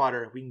fresh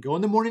water. We can go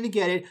in the morning to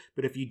get it,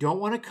 but if you don't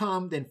want to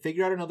come, then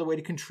figure out another way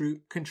to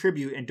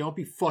contribute, and don't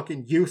be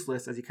fucking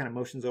useless, as he kind of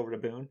motions over to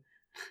Boone.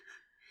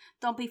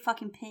 Don't be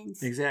fucking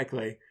Pins.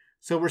 Exactly.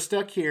 So we're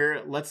stuck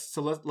here. Let's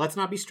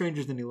not be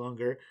strangers any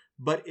longer.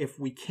 But if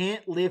we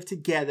can't live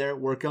together,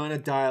 we're gonna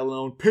die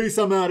alone. Peace,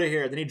 I'm out of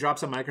here. Then he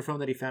drops a microphone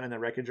that he found in the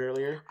wreckage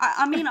earlier.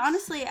 I mean,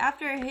 honestly,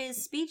 after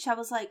his speech, I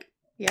was like...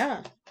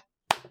 Yeah.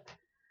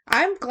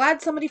 I'm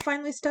glad somebody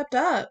finally stepped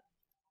up.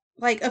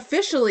 Like,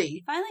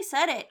 officially. Finally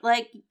said it.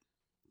 Like,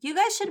 you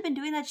guys should have been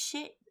doing that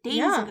shit days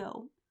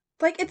ago.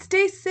 Like, it's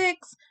day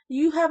 6.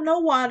 You have no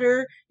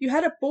water. You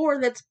had a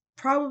boar that's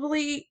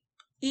probably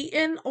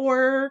eaten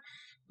or,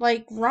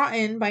 like,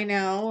 rotten by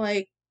now.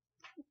 Like,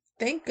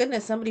 thank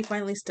goodness somebody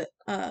finally stood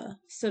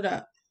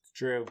up. It's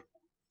true.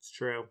 It's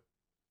true.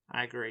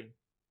 I agree.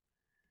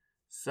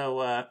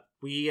 So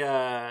we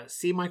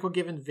see Michael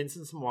giving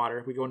Vincent some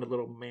water. We go into a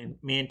little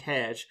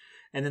montage.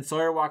 And then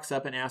Sawyer walks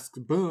up and asks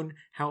Boone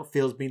how it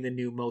feels being the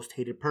new most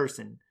hated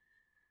person.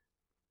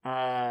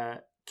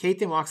 Kate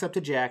then walks up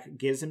to Jack,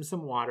 gives him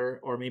some water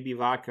or maybe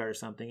vodka or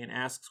something, and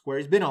asks where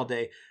he's been all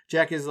day.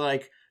 Jack is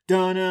like,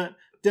 Donna,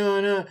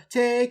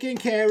 taking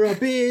care of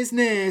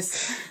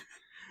business.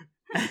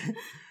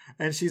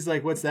 And she's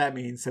like, what's that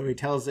mean? So he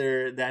tells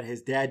her that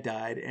his dad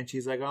died. And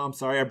she's like, oh, I'm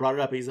sorry, I brought it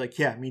up. And he's like,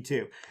 yeah, me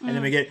too. And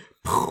then we get,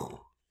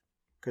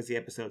 because the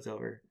episode's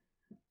over.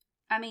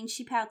 I mean,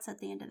 she pouts at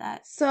the end of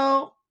that.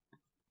 So,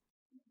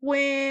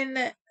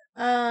 when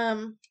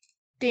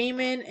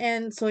Damon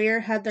and Sawyer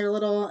had their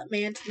little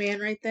man-to-man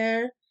right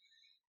there,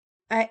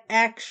 I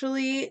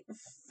actually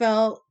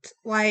felt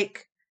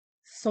like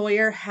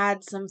Sawyer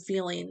had some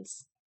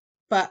feelings.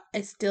 But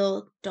I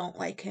still don't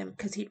like him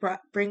because he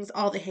brings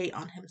all the hate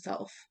on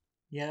himself.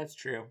 Yeah, that's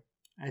true.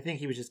 I think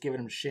he was just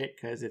giving him shit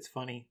because it's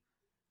funny.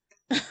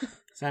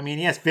 So, I mean,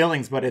 he has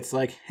feelings, but it's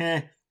like,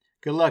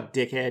 good luck,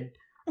 dickhead.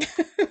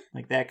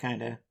 Like that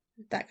kind of.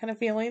 That kind of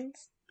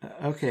feelings.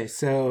 Okay,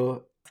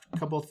 so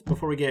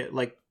before we get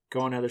like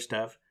going to other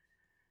stuff,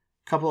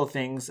 couple of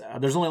things.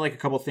 There's only like a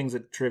couple of things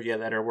at trivia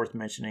that are worth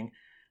mentioning.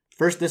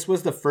 First, this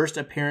was the first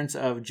appearance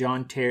of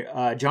John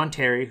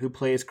Terry, who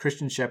plays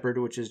Christian Shepherd,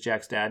 which is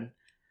Jack's dad.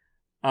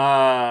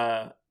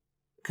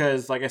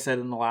 Because, like I said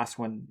in the last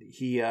one,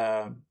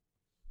 it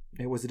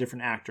was a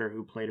different actor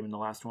who played him in the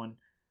last one.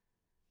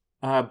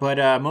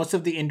 But most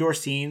of the indoor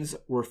scenes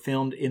were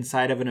filmed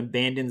inside of an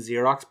abandoned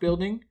Xerox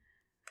building.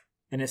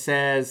 And it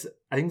says,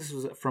 I think this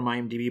was from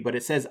IMDb, but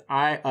it says,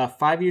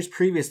 5 years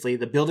previously,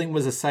 the building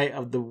was a site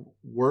of the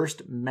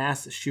worst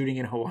mass shooting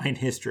in Hawaiian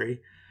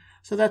history.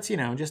 So that's,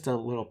 just a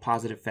little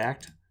positive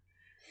fact.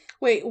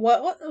 Wait,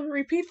 what?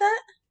 Repeat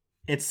that?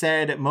 It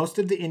said most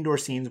of the indoor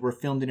scenes were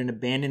filmed in an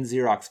abandoned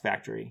Xerox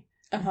factory.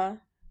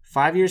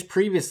 5 years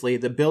previously,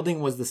 the building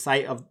was the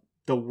site of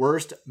the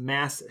worst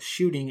mass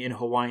shooting in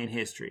Hawaiian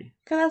history.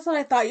 Because that's what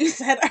I thought you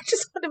said. I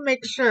just want to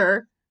make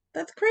sure.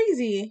 That's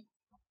crazy.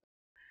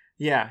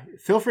 Yeah,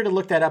 feel free to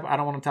look that up. I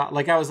don't want to talk.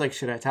 Like, I was like,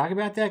 should I talk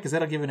about that? Because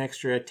that'll give an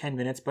extra 10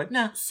 minutes, but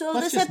no. So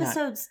this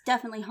episode's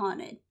definitely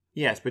haunted.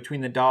 Yes,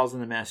 between the dolls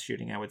and the mass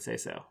shooting, I would say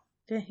so.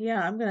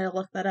 Yeah, I'm going to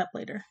look that up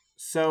later.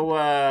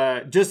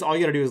 So, just all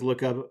you gotta do is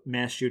look up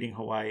mass shooting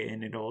Hawaii,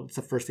 and it's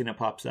the first thing that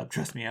pops up.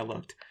 Trust me, I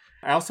looked.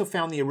 I also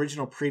found the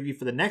original preview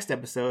for the next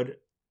episode,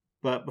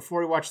 but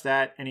before we watch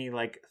that, any,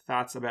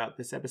 thoughts about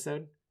this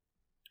episode?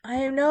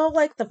 I know,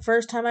 the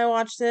first time I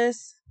watched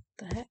this,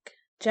 the heck?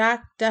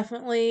 Jack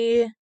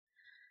definitely...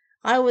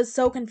 I was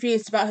so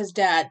confused about his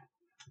dad.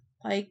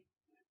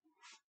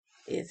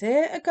 Is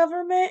it a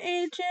government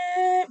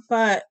agent?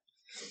 But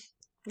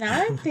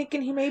now I'm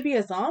thinking he may be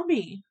a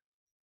zombie.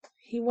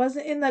 He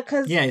wasn't in the...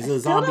 Cause yeah, he's a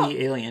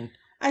zombie alien.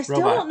 I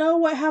still don't know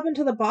what happened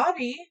to the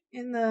body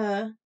in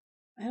the...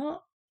 I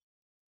don't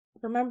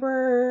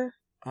remember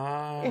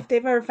if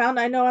they've ever found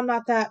it. I know I'm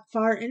not that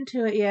far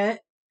into it yet.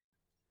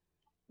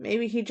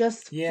 Maybe he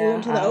just flew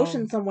into the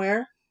ocean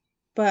somewhere.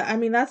 But, I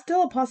mean, that's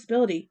still a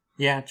possibility.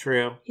 Yeah,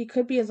 true. He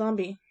could be a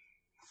zombie.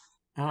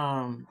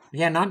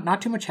 Yeah,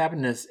 not too much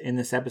happened in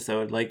this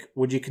episode.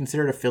 Would you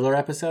consider it a filler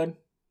episode?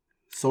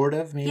 Sort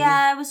of, maybe?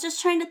 Yeah, I was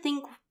just trying to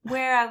think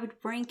where I would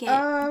rank it.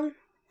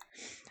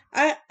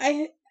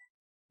 I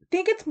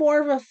think it's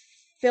more of a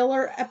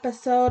filler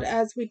episode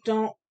as we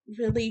don't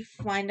really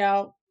find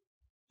out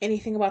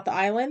anything about the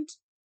island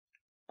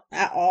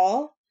at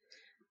all.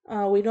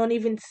 We don't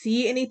even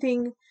see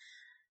anything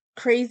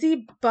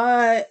crazy,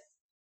 but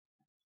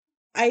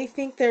I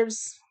think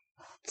there's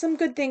some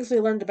good things we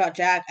learned about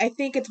Jack. I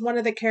think it's one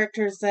of the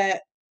characters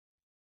that,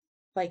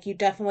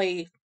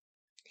 you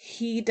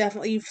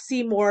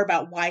see more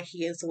about why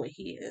he is the way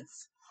he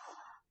is.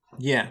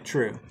 Yeah,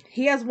 true.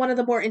 He has one of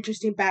the more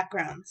interesting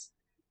backgrounds.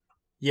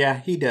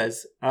 Yeah, he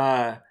does.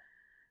 I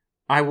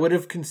would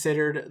have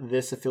considered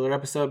this a filler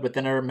episode, but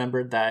then I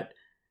remembered that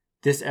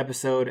this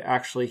episode,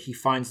 actually, he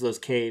finds those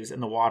caves in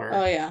the water.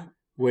 Oh, yeah.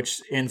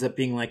 Which ends up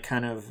being,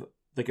 kind of...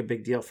 a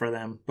big deal for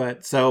them,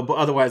 but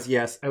otherwise,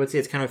 yes, I would say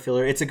it's kind of a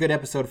filler. It's a good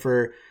episode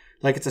for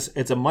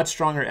it's a much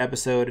stronger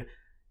episode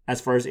as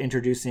far as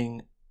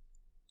introducing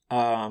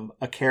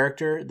a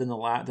character than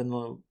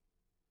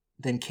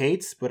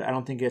Kate's, but I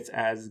don't think it's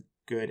as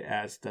good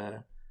as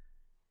the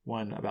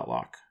one about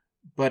Locke.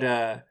 But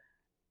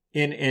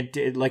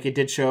it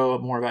did show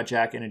more about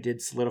Jack, and it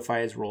did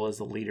solidify his role as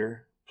the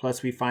leader.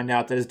 Plus, we find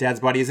out that his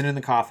dad's body isn't in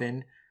the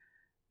coffin.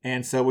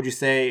 And so would you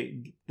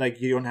say,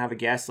 you don't have a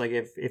guess,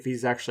 if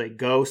he's actually a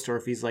ghost or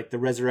if he's, the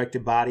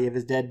resurrected body of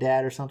his dead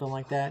dad or something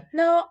like that?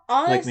 No,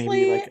 honestly...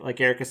 Maybe,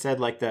 like Erica said,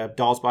 the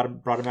dolls brought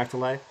him back to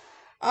life?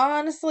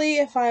 Honestly,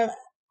 if I'm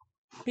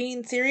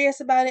being serious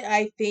about it,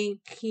 I think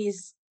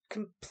he's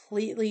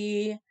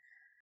completely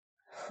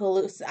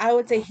I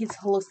would say he's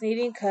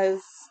hallucinating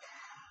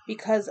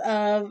because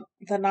of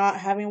the not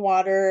having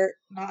water,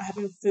 not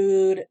having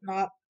food,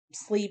 not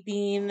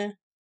sleeping,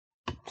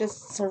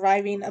 just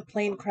surviving a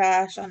plane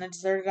crash on a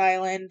deserted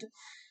island.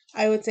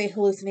 I would say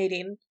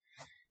hallucinating.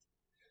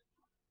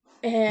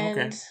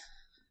 And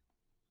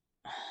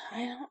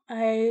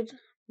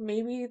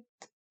maybe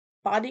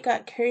body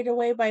got carried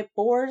away by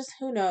boars,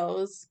 who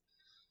knows.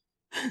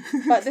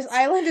 But this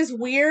island is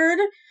weird,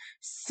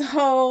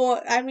 so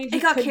I mean,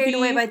 It got carried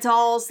away by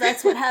dolls.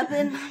 That's what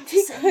happened.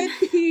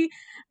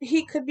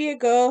 He could be a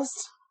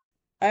ghost.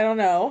 I don't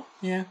know.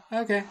 Yeah.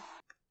 Okay.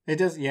 It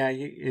does. Yeah.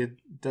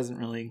 It doesn't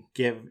really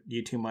give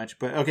you too much,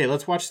 but okay.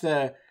 Let's watch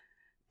the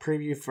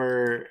preview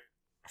for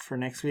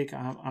next week.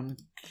 I'm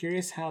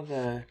curious how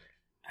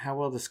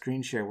well the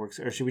screen share works,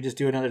 or should we just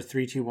do another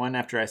 3, 2, 1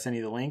 after I send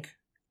you the link?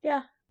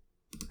 Yeah.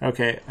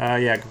 Okay.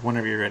 Yeah.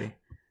 Whenever you're ready.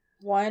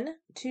 1,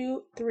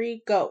 2,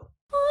 3, go.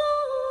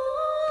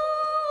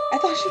 I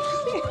thought she was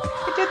singing.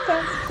 It did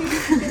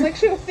sound like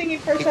she was singing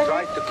for a He second.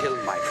 tried to kill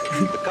Mike.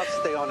 The cuts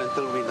stay on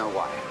until we know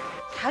why.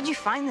 How'd you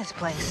find this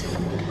place?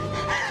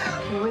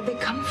 Where'd they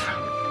come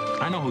from?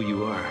 I know who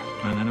you are,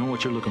 and I know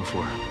what you're looking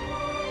for.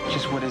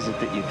 Just what is it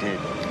that you did?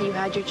 You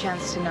had your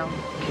chance to know.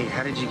 Kate,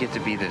 how did you get to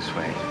be this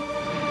way?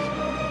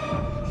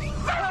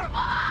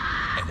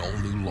 And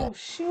only Oh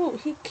shoot,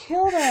 he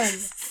killed him.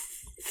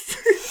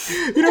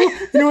 You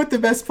know what the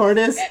best part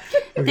is?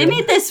 Okay. They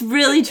made this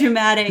really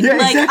dramatic. Yeah,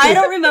 like, exactly. I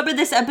don't remember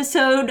this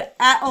episode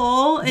at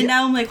all, and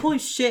now I'm like, holy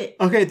shit.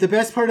 Okay, the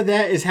best part of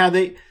that is how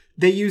they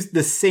used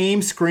the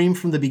same scream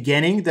from the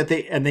beginning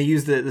they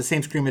used the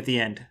same scream at the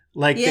end.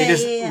 Like they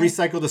just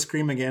recycled the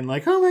scream again.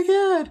 Like, oh my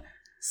god.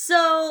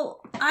 So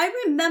I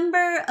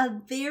remember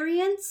a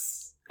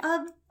variance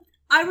of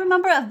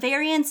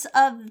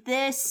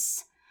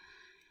this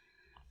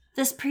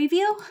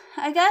preview,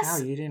 I guess.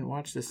 Wow, you didn't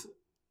watch this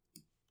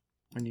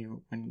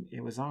when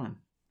it was on.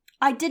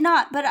 I did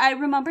not, but I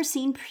remember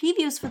seeing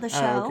previews for the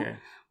show okay.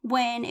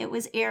 when it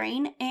was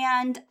airing,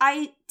 and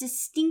I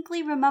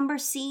distinctly remember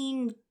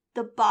seeing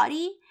the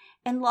body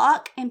and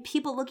Locke and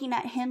people looking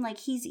at him like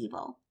he's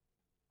evil.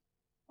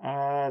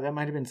 That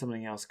might have been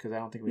something else because I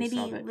don't think we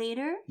saw that. Maybe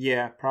later?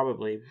 Yeah,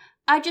 probably.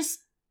 I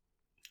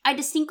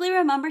distinctly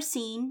remember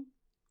seeing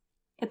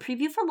a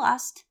preview for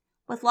Lost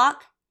with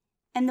Locke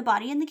and the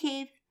body in the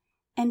cave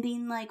and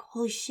being like,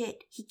 holy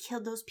shit, he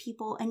killed those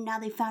people and now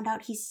they found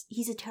out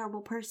he's a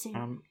terrible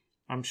person.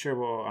 I'm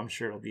sure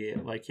it'll be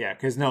like, yeah,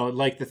 because no,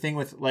 like the thing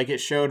with like it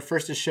showed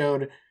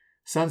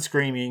Sun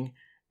screaming,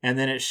 and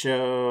then it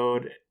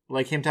showed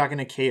like him talking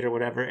to Kate or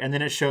whatever, and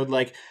then it showed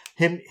like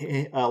him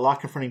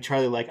Locke confronting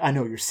Charlie like, I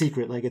know your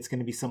secret, like it's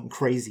gonna be something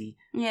crazy.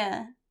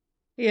 Yeah.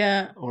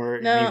 Yeah. Or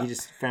maybe he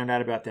just found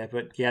out about that.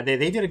 But yeah, they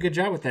did a good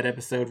job with that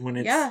episode when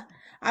it's Yeah.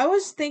 I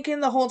was thinking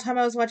the whole time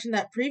I was watching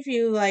that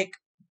preview, like,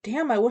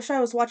 damn, I wish I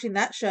was watching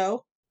that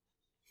show.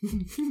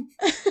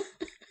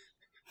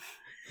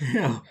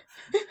 Yeah.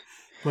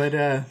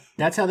 But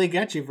that's how they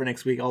got you for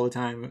next week all the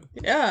time.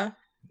 Yeah.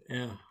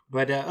 Yeah.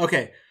 But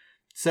okay.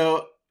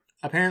 So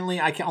apparently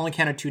I only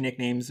counted 2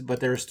 nicknames, but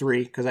there was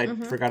 3 because I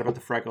forgot about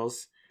the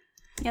freckles.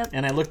 Yep.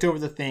 And I looked over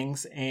the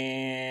things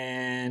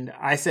and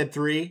I said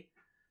 3.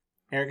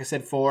 Erica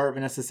said 4.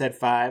 Vanessa said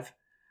 5.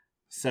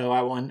 So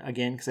I won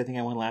again because I think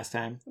I won last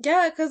time.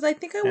 Yeah, because I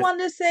think I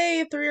wanted to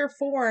say 3 or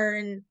 4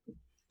 and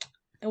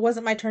it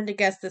wasn't my turn to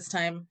guess this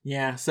time.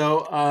 Yeah.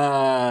 So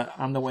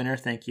I'm the winner.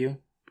 Thank you,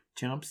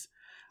 chumps.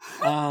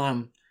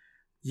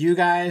 You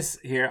guys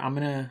here,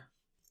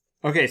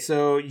 okay,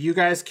 so you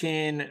guys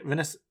can,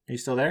 Vanessa, are you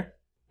still there?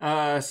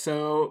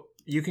 So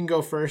you can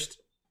go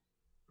first.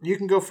 You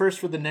can go first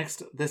for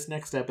this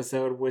next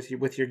episode with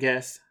your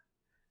guess,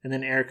 and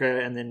then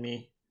Erica, and then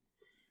me.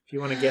 If you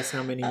want to guess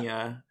how many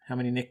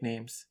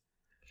nicknames.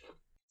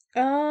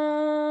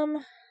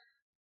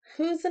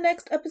 Who's the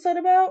next episode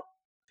about?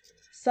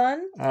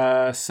 Sun?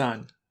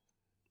 Sun.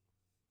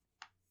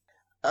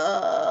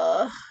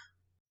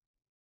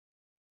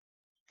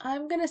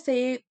 I'm gonna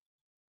say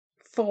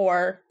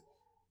 4.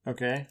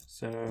 Okay,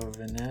 so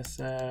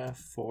Vanessa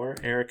 4,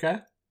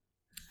 Erica.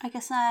 I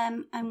guess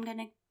I'm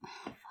gonna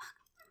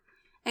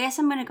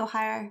go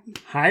higher.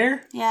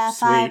 Higher? Yeah,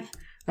 Sweet. 5.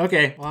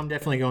 Okay, well I'm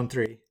definitely going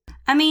 3.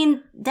 I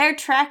mean, their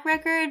track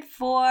record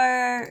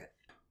for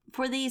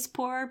these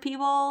poor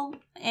people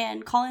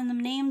and calling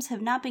them names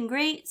have not been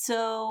great,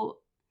 so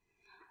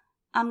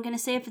I'm gonna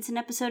say if it's an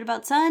episode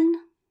about Sun.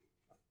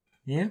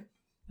 Yeah.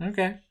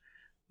 Okay.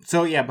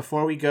 So yeah,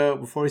 before we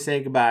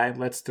say goodbye,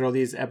 let's throw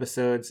these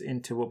episodes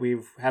into what we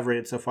have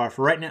rated so far.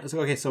 For right now,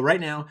 so right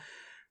now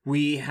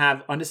we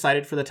have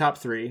undecided for the top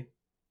 3,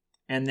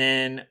 and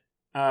then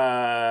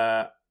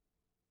so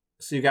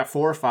you got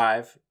 4 or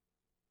 5,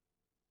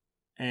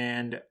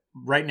 and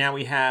right now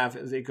we have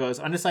it goes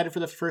undecided for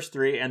the first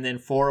 3, and then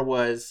 4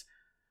 was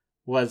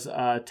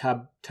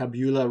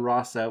Tabula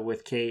Rasa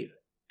with Kate,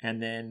 and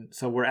then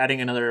so we're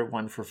adding another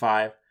one for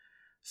 5.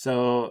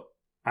 So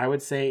I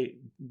would say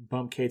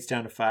bump Kate's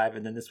down to 5,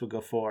 and then this would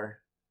go 4.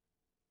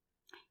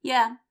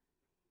 Yeah,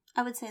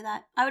 I would say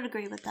that. I would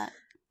agree with that.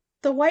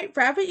 The White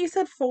Rabbit, you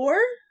said 4?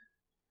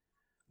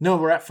 No,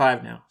 we're at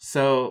 5 now.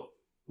 So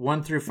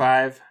 1 through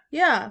 5.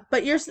 Yeah,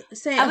 but you're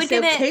saying I would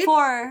give it Kate's,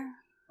 4.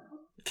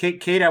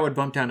 Kate, I would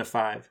bump down to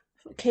 5.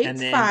 Kate's And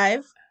then-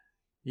 5.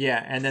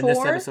 Yeah, and then this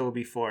 4? episode will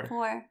be 4.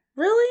 4.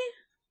 Really?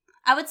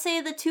 I would say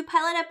the 2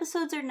 pilot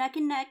episodes are neck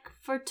and neck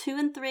for 2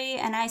 and 3,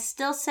 and I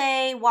still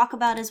say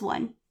Walkabout is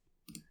 1.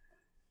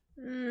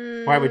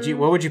 Why would you?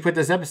 What would you put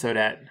this episode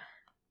at?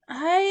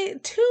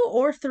 2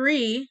 or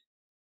 3.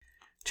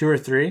 2 or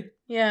 3?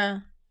 Yeah.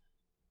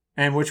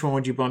 And which one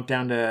would you bump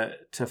down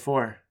to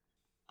 4?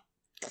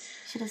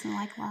 She doesn't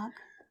like Locke.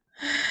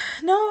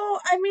 No,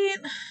 I mean,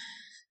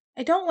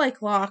 I don't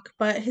like Locke,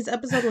 but his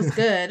episode was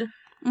good.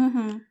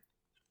 Mm-hmm.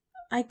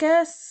 I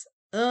guess,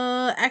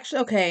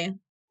 actually, okay.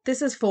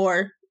 This is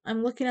 4.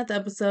 I'm looking at the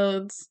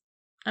episodes.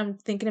 I'm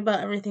thinking about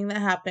everything that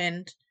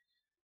happened.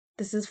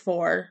 This is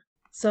 4.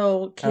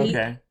 So,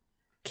 Kate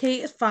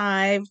is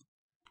 5.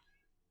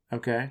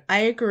 Okay. I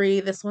agree.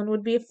 This one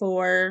would be a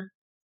 4.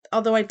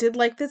 Although I did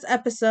like this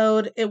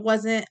episode, it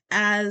wasn't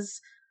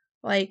as,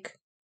 like,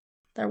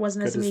 there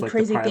wasn't as Good as, many like, the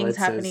crazy pilot things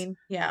says. happening.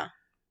 Yeah.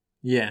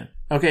 Yeah.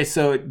 Okay,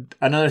 so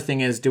another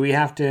thing is, do we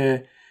have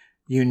to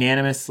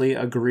unanimously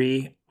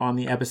agree on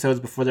the episodes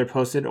before they're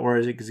posted, or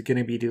is it going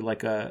to be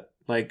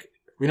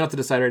we don't have to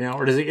decide right now,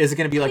 or is it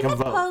going to be like a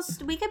vote?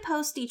 We could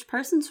post each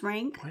person's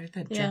rank Why did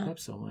that jump up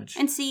so much?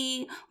 and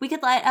see. We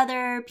could let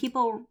other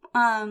people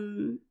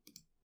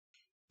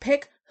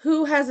Pick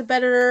who has a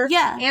better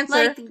answer.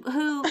 like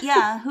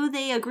who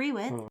they agree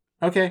with. Oh.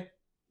 Okay.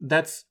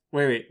 That's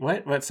wait,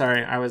 what?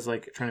 Sorry, I was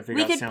like trying to figure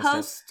We out could sound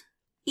post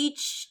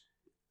stuff.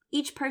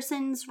 each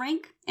person's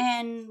rank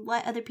and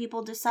let other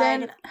people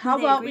decide. Then who how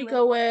they about agree we with.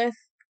 go with,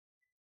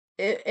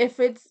 if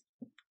it's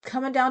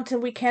coming down to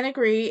we can't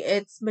agree,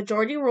 it's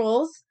majority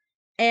rules,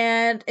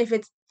 and if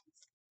it's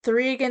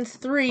 3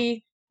 against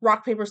 3,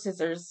 rock paper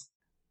scissors.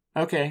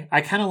 Okay,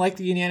 I kind of like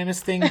the unanimous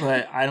thing,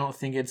 but I don't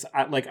think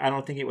I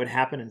don't think it would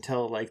happen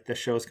until like the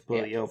show's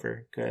completely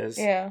over. Because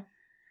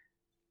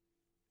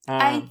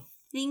I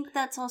think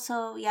that's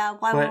also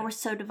why but we're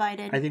so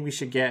divided. I think we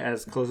should get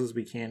as close as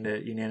we can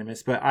to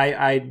unanimous. But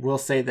I will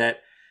say that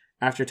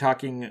after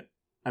talking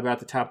about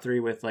the top 3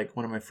 with like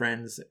one of my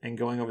friends and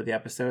going over the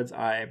episodes,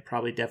 I'm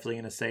probably definitely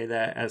going to say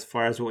that as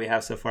far as what we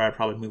have so far, I'd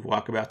probably move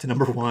Walkabout to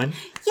number 1.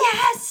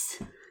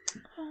 Yes.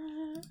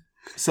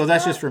 So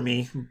that's just for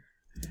me.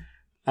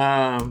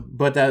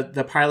 But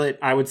the pilot,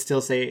 I would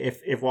still say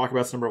if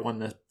Walkabout's number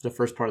 1, the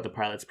first part of the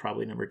pilot's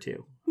probably number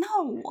 2.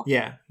 No.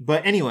 Yeah,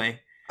 but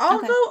anyway,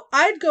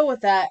 I'd go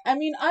with that. I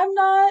mean, I'm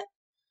not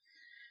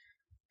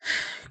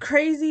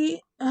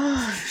crazy.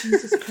 Oh,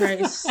 Jesus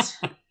Christ.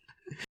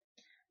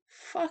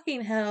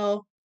 Fucking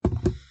hell.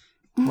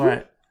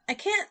 What? I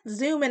can't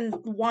zoom and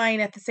whine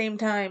at the same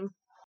time.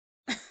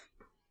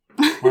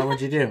 What would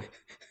you do?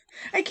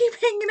 I keep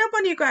hanging up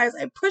on you guys.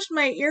 I pushed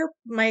my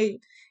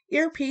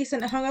earpiece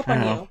and it hung up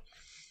on you.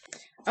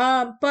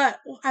 But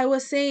I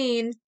was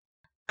saying,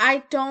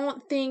 I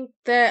don't think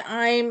that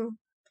I'm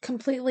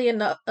completely in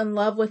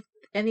love with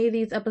any of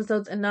these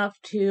episodes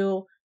enough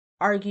to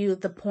argue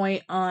the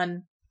point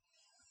on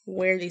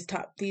where these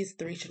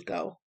 3 should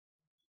go.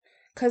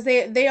 Because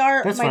they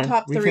are That's my fine.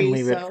 top 3. We can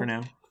leave it for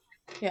now.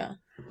 Yeah.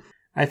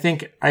 I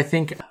think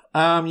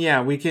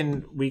we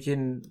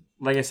can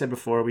like I said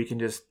before, we can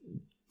just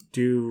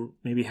do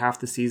maybe half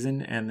the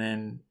season and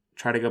then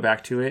try to go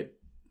back to it.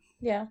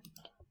 Yeah.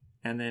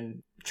 And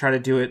then try to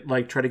do it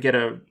try to get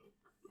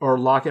or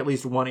lock at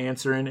least one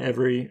answer in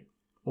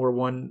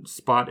one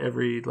spot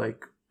every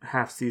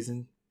half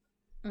season.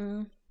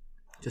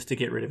 Just to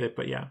get rid of it,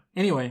 but yeah.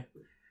 Anyway,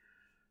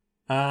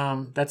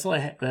 that's all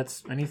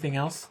that's anything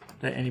else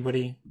that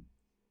anybody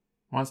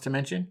wants to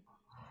mention?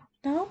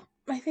 No,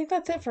 I think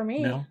that's it for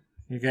me. No?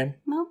 You good?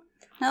 Nope.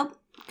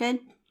 Good.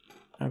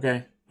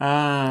 Okay.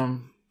 All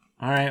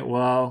right.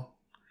 Well,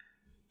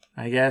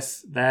 I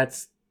guess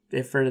that's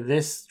it for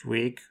this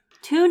week.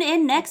 Tune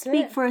in next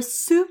week for a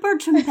super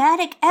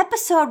dramatic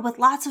episode with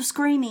lots of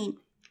screaming.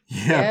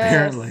 Yeah,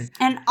 apparently.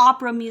 And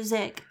opera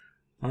music.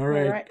 All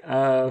right.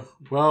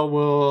 Well,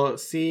 we'll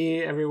see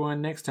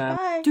everyone next time.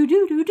 Bye. Do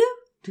do do do.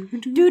 Do do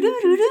do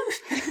do.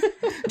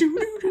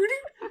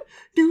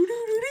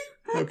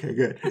 Okay,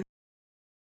 good.